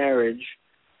same-sex marriage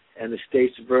and the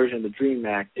state's version of the DREAM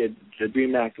Act did. The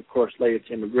DREAM Act, of course, related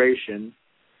to immigration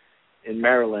in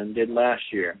Maryland, did last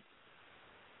year.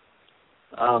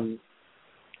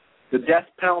 The death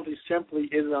penalty simply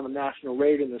isn't on the national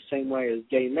radar in the same way as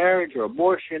gay marriage or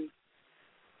abortion,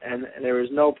 and there is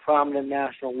no prominent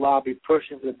national lobby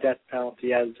pushing for the death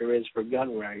penalty as there is for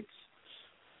gun rights.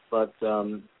 But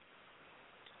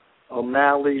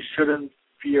O'Malley shouldn't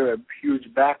fear a huge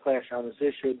backlash on this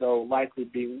issue, though likely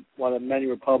be one of many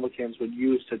Republicans would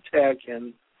use to tag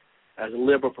him as a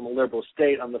liberal from a liberal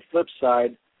state. On the flip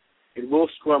side, it will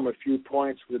squirm a few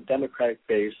points with the Democratic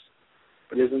base,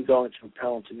 but isn't going to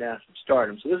propel him to national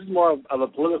stardom. So this is more of a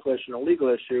political issue than a legal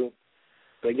issue.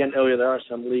 But again, Ilya, there are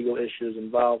some legal issues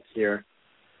involved here.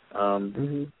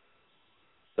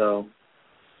 So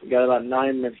we got about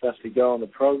 9 minutes left to go on the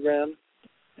program,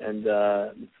 and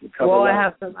I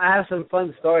have some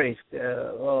fun stories.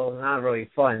 Well, not really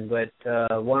fun, but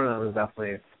one of them is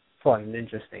definitely fun and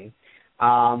interesting.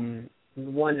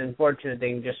 One unfortunate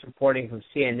thing, just reporting from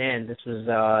CNN. This was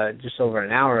just over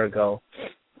an hour ago.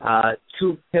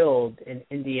 2 killed in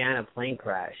Indiana plane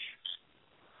crash.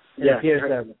 It appears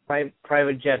that a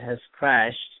private jet has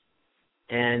crashed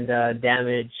and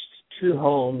damaged 2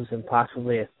 homes and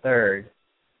possibly a third.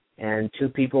 And 2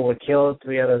 people were killed,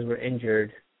 3 others were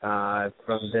injured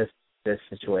from this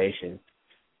situation.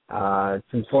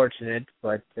 It's unfortunate,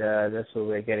 but that's what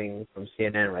we're getting from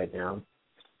CNN right now.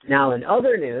 Now, in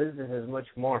other news, this is much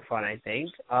more fun, I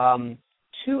think.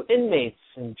 2 inmates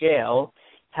in jail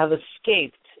have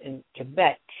escaped in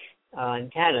Quebec,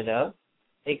 in Canada.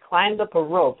 They climbed up a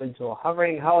rope into a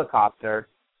hovering helicopter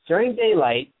during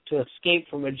daylight to escape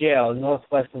from a jail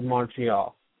northwest of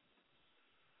Montreal.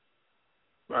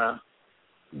 Wow.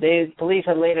 Police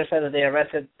had later said that they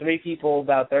arrested 3 people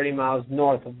about 30 miles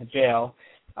north of the jail,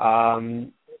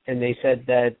 and they said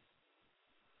that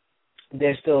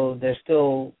there still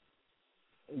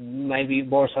might be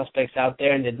more suspects out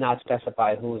there, and did not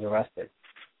specify who was arrested.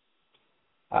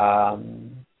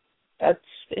 That's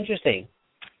interesting.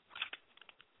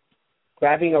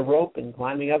 Grabbing a rope and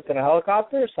climbing up to the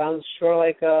helicopter sounds sure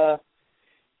like a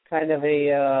kind of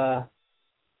a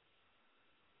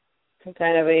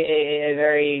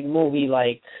very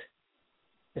movie-like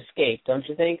escape, don't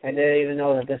you think? I didn't even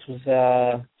know that this was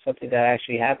something that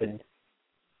actually happened.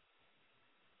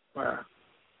 Wow,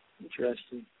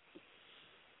 interesting.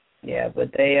 Yeah,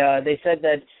 but they said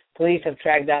that police have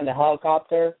tracked down the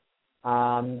helicopter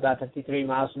about 53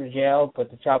 miles from the jail,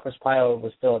 but the chopper's pilot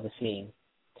was still at the scene.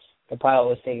 The pilot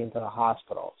was taken to the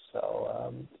hospital.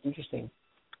 So, interesting.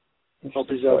 Hope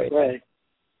he's okay.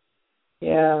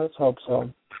 Yeah, let's hope so.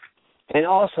 And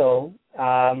also,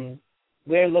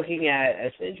 we're looking at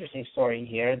an interesting story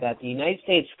here that the United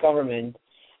States government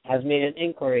has made an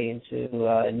inquiry into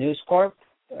News Corp.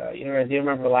 As you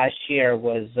remember, last year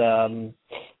was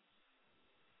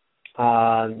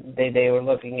they were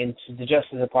looking into the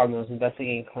Justice Department was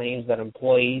investigating claims that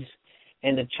employees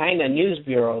in the China News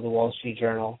Bureau of the Wall Street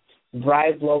Journal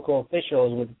bribed local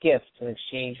officials with gifts in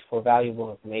exchange for valuable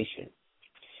information.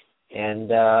 And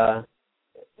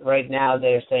right now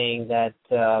they're saying that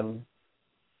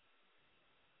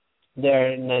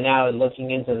they're now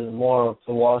looking into more of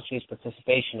the Wall Street's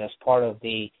participation as part of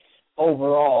the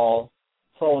overall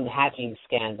phone hacking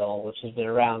scandal, which has been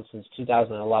around since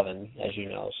 2011, as you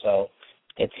know. So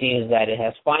it seems that it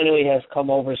has finally come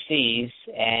overseas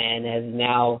and has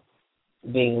now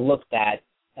being looked at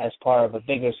as part of a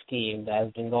bigger scheme that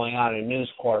has been going on in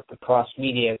News Corp across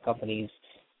media companies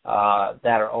that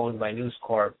are owned by News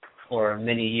Corp for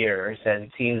many years, and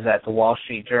it seems that the Wall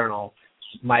Street Journal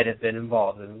might have been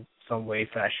involved in some way,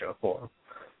 fashion, or form.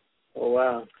 Oh,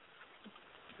 wow.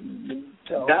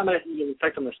 So, that might have an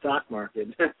effect on the stock market.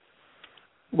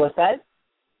 What's that?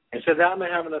 I said that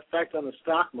might have an effect on the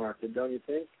stock market, don't you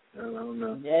think? I don't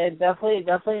know. Yeah, it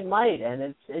definitely might, and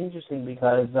it's interesting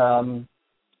because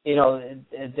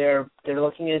they're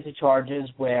looking into charges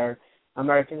where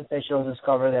American officials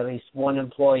discovered that at least one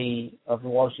employee of the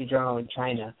Wall Street Journal in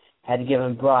China had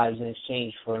given bribes in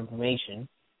exchange for information.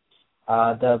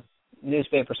 The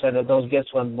newspaper said that those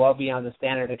gifts went well beyond the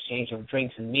standard exchange of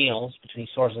drinks and meals between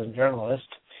sources and journalists,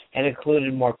 and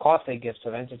included more costly gifts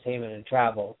of entertainment and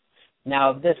travel.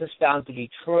 Now, if this is found to be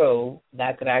true,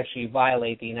 that could actually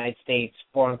violate the United States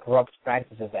Foreign Corrupt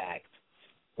Practices Act,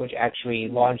 which actually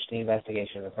launched the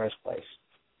investigation in the first place.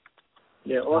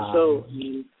 Yeah, also,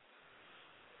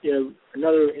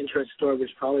 another interesting story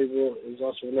which probably is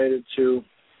also related to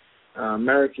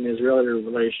American-Israeli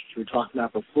relations we were talking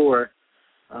about before.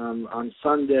 On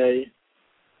Sunday,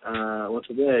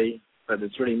 today, but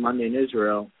it's really Monday in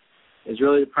Israel,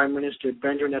 Israeli Prime Minister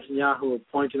Benjamin Netanyahu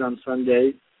appointed on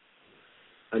Sunday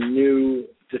a new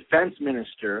defense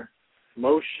minister,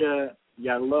 Moshe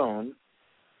Ya'alon.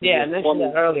 Yeah, I mentioned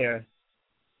that earlier.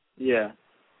 Yeah.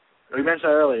 We mentioned that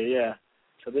earlier, yeah.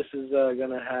 So this is going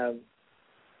to have,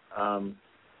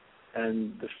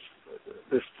 and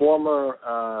the former,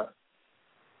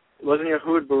 wasn't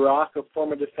Ehud Barak a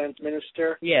former defense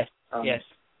minister? Yes, yes.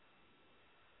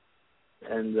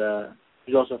 And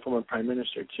he's also a former prime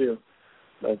minister, too.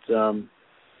 But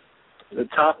the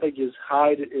topic is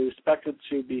expected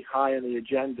to be high on the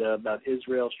agenda about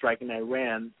Israel striking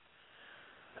Iran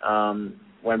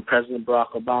when President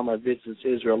Barack Obama visits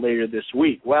Israel later this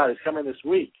week. Wow, he's coming this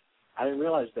week. I didn't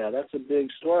realize that. That's a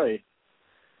big story.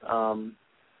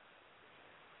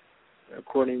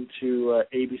 According to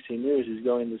ABC News, he's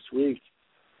going this week.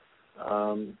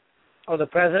 The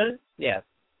president? Yeah.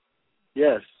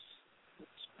 Yes,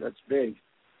 that's big.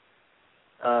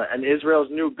 And Israel's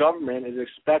new government is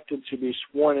expected to be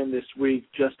sworn in this week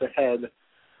just ahead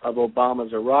of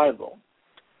Obama's arrival.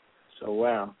 So,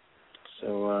 wow.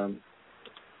 So,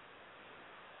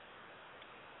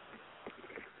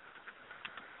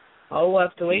 we'll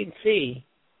have to wait and see.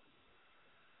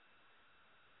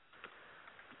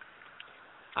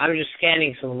 I'm just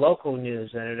scanning some local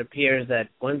news, and it appears that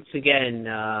once again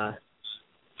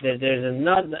there's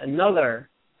another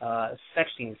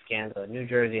sexting scandal at New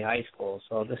Jersey high school.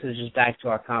 So this is just back to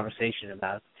our conversation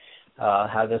about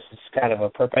how this is kind of a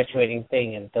perpetuating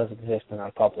thing and it does exist in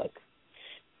our public.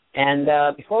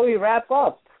 And before we wrap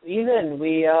up, Ethan,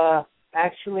 we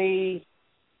actually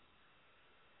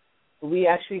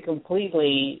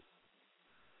completely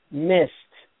missed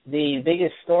the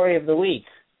biggest story of the week.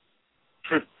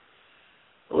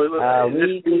 Is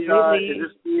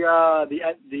this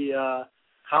the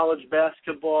college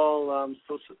basketball?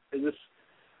 Is this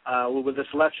with the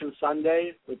selection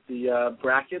Sunday with the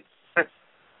brackets?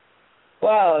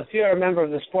 Well, if you're a member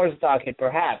of the sports docket,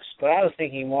 perhaps. But I was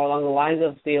thinking more along the lines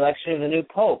of the election of the new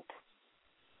pope.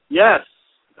 Yes,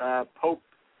 Pope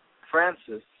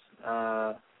Francis.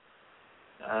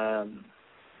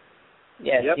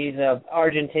 Yes, yep. He's of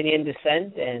Argentinian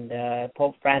descent, and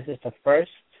Pope Francis I.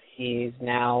 He's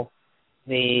now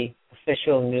the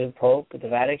official new pope at the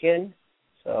Vatican.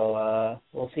 So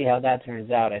we'll see how that turns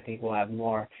out. I think we'll have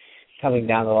more coming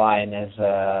down the line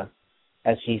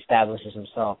as he establishes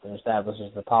himself and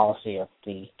establishes the policy of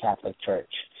the Catholic Church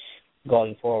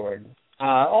going forward.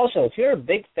 Also, if you're a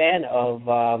big fan of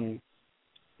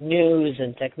news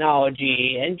and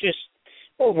technology and just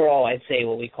overall, I'd say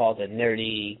what we call the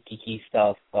nerdy, geeky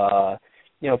stuff,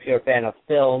 if you're a fan of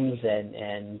films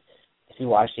and if you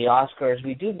watch the Oscars,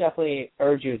 we do definitely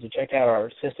urge you to check out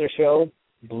our sister show,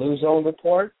 Blue Zone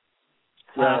Report.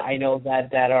 I know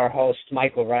that our host,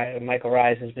 Michael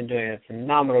Rise, has been doing a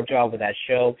phenomenal job with that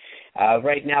show.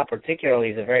 Right now, particularly,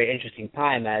 is a very interesting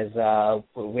time as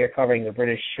we're covering the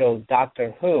British show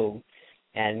Doctor Who,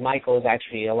 and Michael is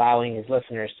actually allowing his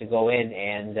listeners to go in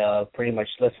and pretty much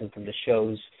listen from the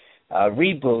show's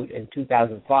reboot in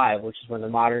 2005, which is when the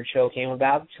modern show came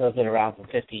about. So it's been around for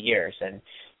 50 years. And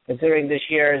considering this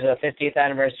year is a 50th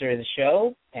anniversary of the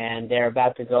show, and they're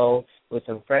about to go with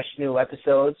some fresh new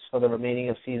episodes for the remaining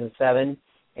of season 7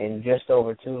 in just a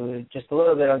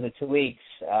little bit under 2 weeks.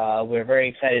 We're very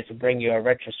excited to bring you a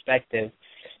retrospective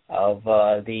of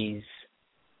these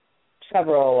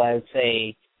several, I would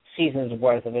say, season's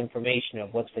worth of information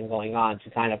of what's been going on to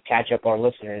kind of catch up our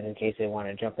listeners in case they want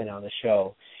to jump in on the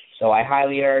show. So I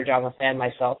highly urge, I'm a fan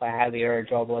myself, I highly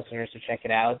urge all the listeners to check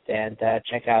it out and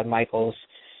check out Michael's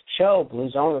show, Blue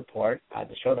Zone Report, on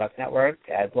the Show Doc Network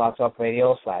at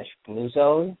blogtalkradio/Blue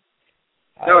Zone.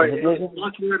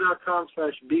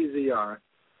 Blogtalkradio.com/BZR.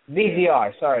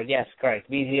 BZR, sorry, yes, correct,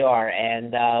 BZR.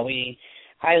 And we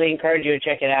highly encourage you to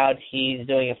check it out. He's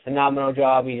doing a phenomenal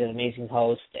job. He's an amazing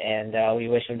host, and we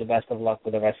wish him the best of luck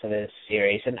with the rest of his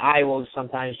series. And I will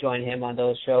sometimes join him on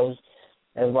those shows,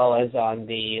 as well as on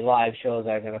the live shows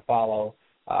that are going to follow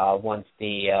once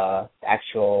the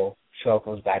actual show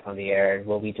comes back on the air. And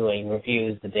we'll be doing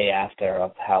reviews the day after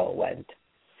of how it went.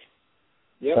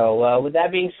 Yep. So with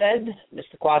that being said,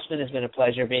 Mr. Kwassman, it's been a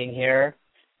pleasure being here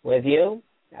with you.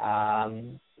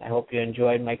 I hope you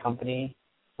enjoyed my company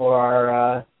for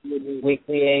our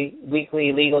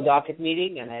weekly legal docket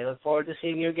meeting, and I look forward to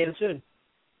seeing you again soon.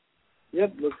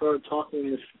 Yep, look forward to talking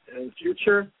in the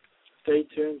future. Stay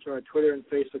tuned to our Twitter and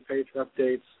Facebook page for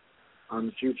updates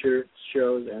on future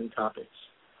shows and topics.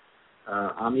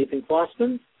 I'm Ethan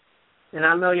Kwassman. And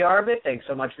I'm Ilya Arbit. Thanks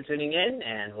so much for tuning in,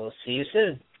 and we'll see you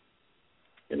soon.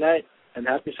 Good night, and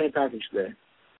happy St. Patrick's Day.